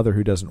exception of the mother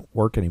who doesn't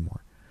work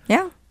anymore.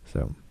 Yeah.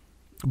 So,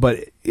 but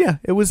yeah,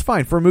 it was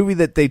fine for a movie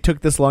that they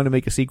took this long to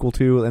make a sequel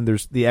to, and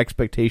the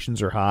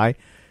expectations are high.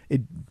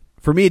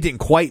 For me, it didn't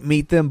quite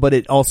meet them, but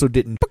it also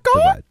didn't the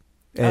bed.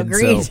 And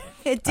Agreed. so,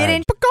 It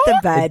didn't the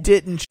bed. It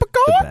didn't the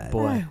bed.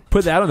 Boy.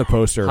 Put that on the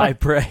poster. High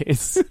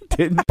praise.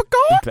 Didn't the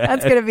bed.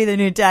 That's going to be the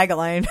new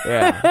tagline.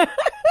 Yeah.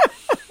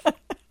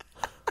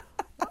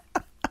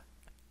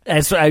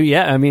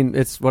 I mean,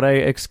 it's what I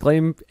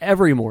exclaim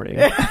every morning.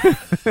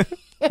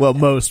 Well,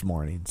 most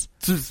mornings.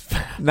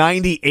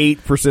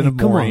 98% of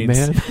Come on, mornings,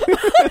 man.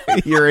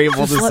 you're able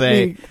Just to let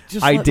say, me-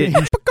 just I let me-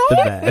 didn't the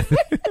bed.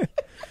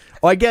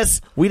 Well, I guess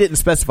we didn't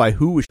specify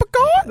who was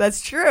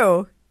That's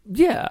true.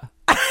 Yeah.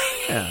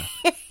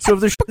 So if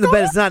they're in the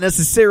bed, it's not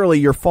necessarily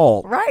your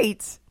fault.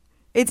 Right.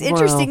 It's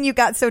interesting you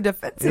got so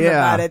defensive Yeah.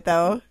 about it,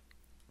 though.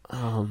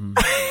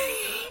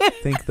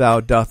 Think thou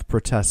doth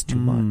protest too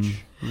much.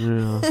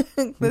 Yeah.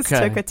 This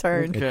Okay. took a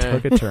turn. It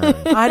took a turn.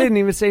 I didn't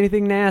even say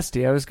anything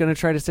nasty. I was going to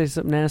try to say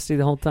something nasty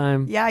the whole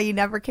time. Yeah, you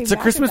never came It's a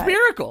back Christmas to that.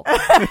 miracle.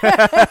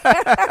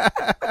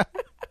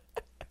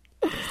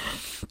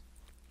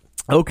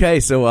 Okay,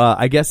 so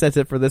I guess that's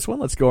it for this one.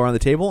 Let's go around the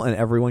table, and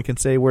everyone can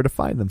say where to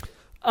find them.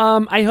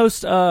 I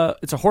host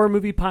it's a horror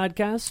movie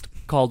podcast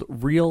called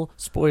Real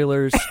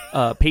Spoilers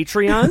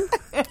Patreon.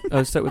 I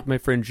host that with my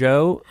friend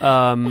Joe.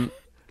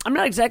 I'm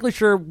not exactly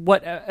sure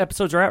what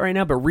episodes are out right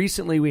now, but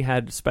recently we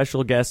had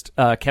special guest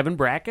Kevin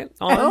Brackett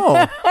on.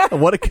 Oh,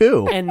 what a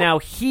coup. And now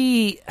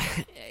he's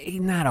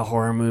not a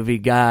horror movie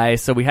guy,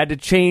 so we had to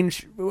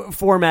change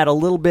format a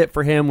little bit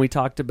for him. We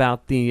talked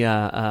about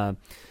the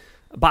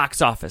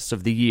box office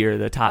of the year,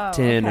 the top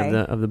 10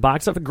 okay. of the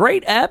box office.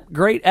 Great ep.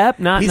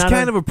 Not He's not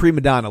kind of a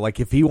prima donna.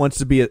 Like, if he wants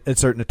to be a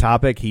certain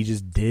topic, he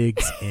just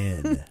digs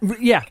in.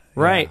 Yeah,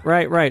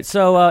 right.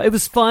 So it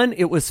was fun.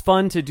 It was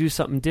fun to do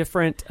something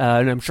different,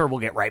 and I'm sure we'll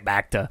get right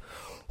back to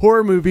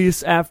horror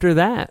movies after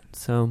that.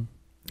 So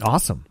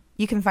Awesome.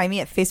 You can find me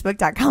at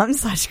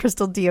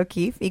facebook.com/Crystal D.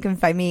 O'Keefe. You can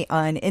find me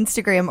on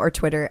Instagram or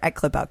Twitter at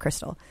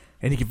ClipOutCrystal.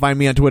 And you can find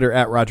me on Twitter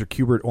at Roger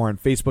Kubert or on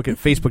Facebook at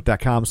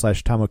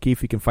facebook.com/Tom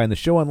O'Keefe. You can find the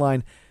show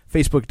online,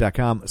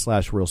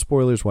 facebook.com/Real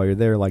Spoilers. While you're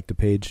there, like the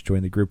page,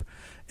 join the group.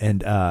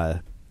 And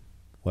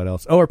what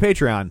else? Oh, our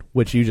Patreon,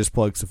 which you just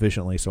plugged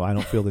sufficiently, so I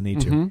don't feel the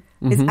need to.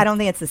 I don't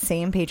think it's the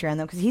same Patreon,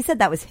 though, because he said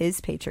that was his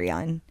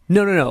Patreon.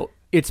 no.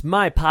 It's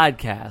my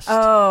podcast.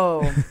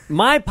 Oh.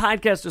 My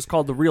podcast is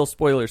called The Real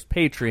Spoilers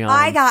Patreon.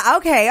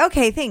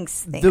 Okay,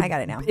 thanks. I got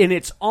it now. And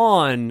it's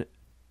on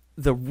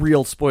the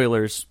Real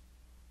Spoilers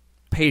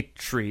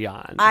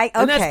Patreon.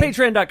 And that's okay.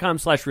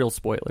 patreon.com/Real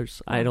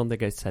Spoilers. I don't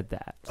think I said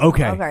that.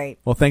 Okay. All right.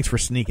 Well, thanks for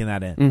sneaking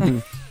that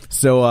in.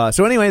 So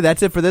anyway,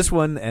 that's it for this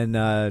one. And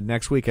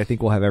next week, I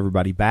think we'll have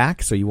everybody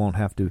back, so you won't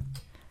have to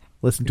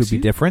listen to it be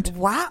different.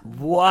 Wow.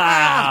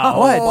 Wow.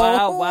 What?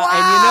 Wow.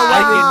 And you know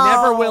what? You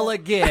never will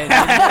again. You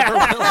never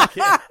will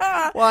again.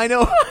 Well, I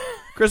know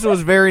Krista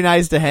was very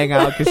nice to hang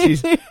out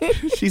because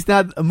she's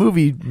not a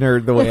movie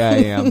nerd the way I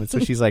am. And so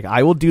she's like,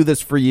 I will do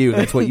this for you.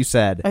 That's what you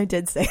said I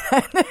did say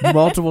that.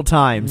 multiple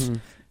times.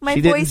 My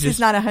She didn't voice is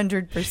not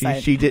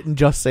 100%. She didn't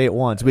just say it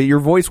once, but your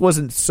voice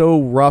wasn't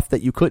so rough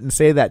that you couldn't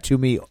say that to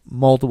me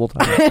multiple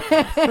times.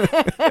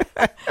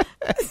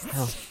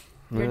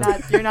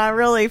 You're not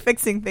really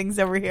fixing things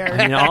over here.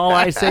 And all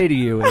I say to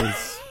you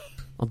is,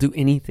 I'll do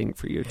anything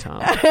for you,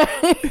 Tom.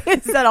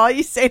 Is that all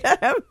you say to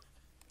him?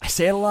 I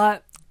say it a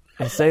lot.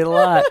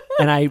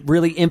 And I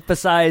really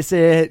emphasize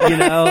it, and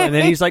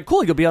then he's like,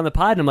 cool, you'll be on the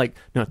pod. And I'm like,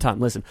 no, Tom,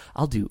 listen,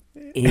 I'll do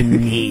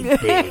anything.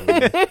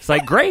 It's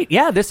like, great.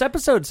 Yeah, this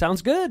episode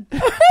sounds good.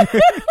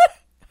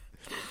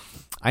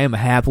 I am a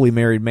happily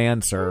married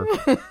man, sir.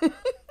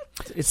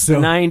 It's the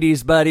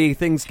 90s, buddy.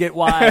 Things get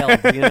wild,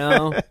 you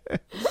know?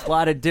 A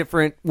lot of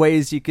different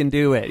ways you can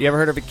do it. You ever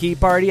heard of a key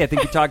party? I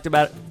think you talked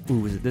about it. Ooh,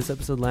 was it this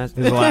episode last?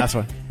 This is the last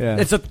one. Yeah.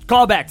 It's a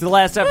callback to the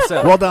last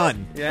episode. Well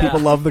done. Yeah. People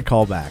love the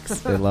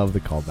callbacks. They love the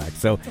callbacks.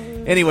 So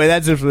anyway,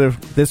 that's it for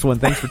this one.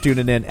 Thanks for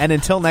tuning in. And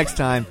until next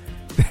time,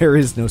 there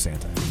is no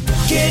Santa.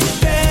 Get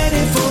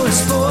ready for a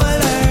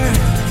spoiler.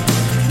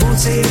 Won't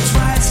say it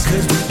twice,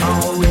 cause we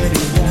already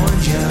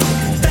warned you.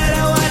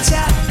 Better watch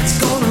out, it's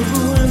gonna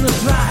ruin the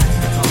plot.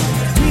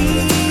 Real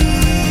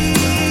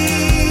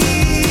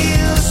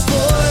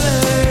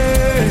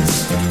spoilers.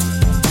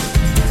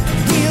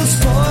 Real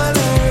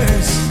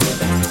spoilers.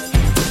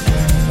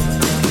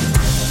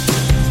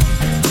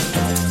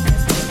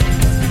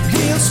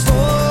 Real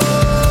spoilers.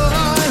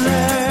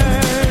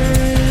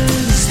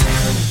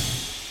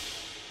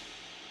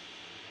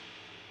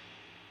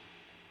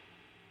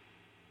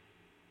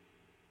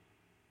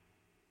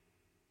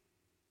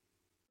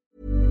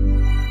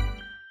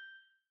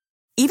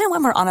 Even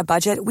when we're on a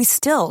budget, we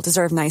still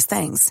deserve nice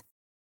things.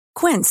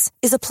 Quince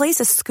is a place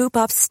to scoop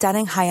up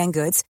stunning high-end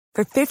goods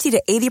for 50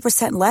 to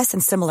 80% less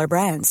than similar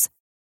brands.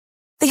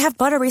 They have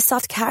buttery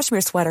soft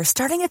cashmere sweaters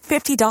starting at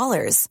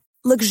 $50,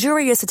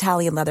 luxurious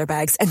Italian leather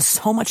bags, and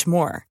so much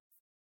more.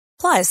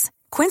 Plus,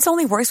 Quince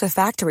only works with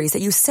factories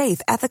that use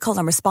safe, ethical,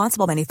 and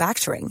responsible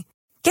manufacturing.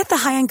 Get the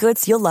high-end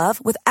goods you'll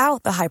love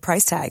without the high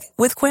price tag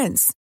with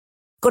Quince.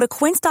 Go to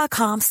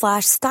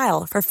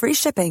quince.com/style for free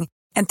shipping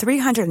and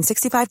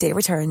 365-day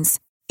returns.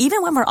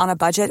 Even when we're on a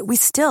budget, we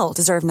still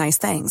deserve nice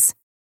things.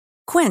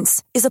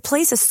 Quince is a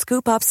place to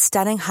scoop up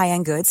stunning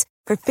high-end goods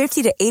for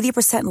 50 to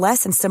 80%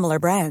 less than similar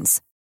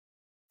brands.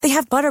 They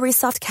have buttery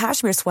soft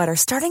cashmere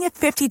sweaters starting at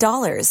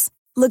 $50,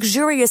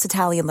 luxurious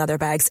Italian leather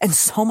bags, and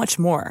so much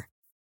more.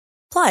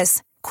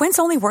 Plus, Quince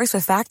only works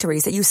with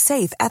factories that use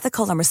safe,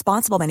 ethical, and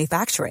responsible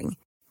manufacturing.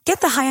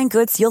 Get the high-end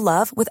goods you'll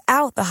love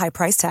without the high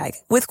price tag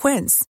with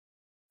Quince.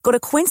 Go to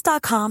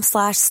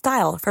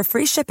quince.com/style for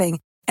free shipping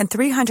and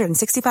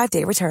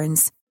 365-day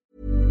returns.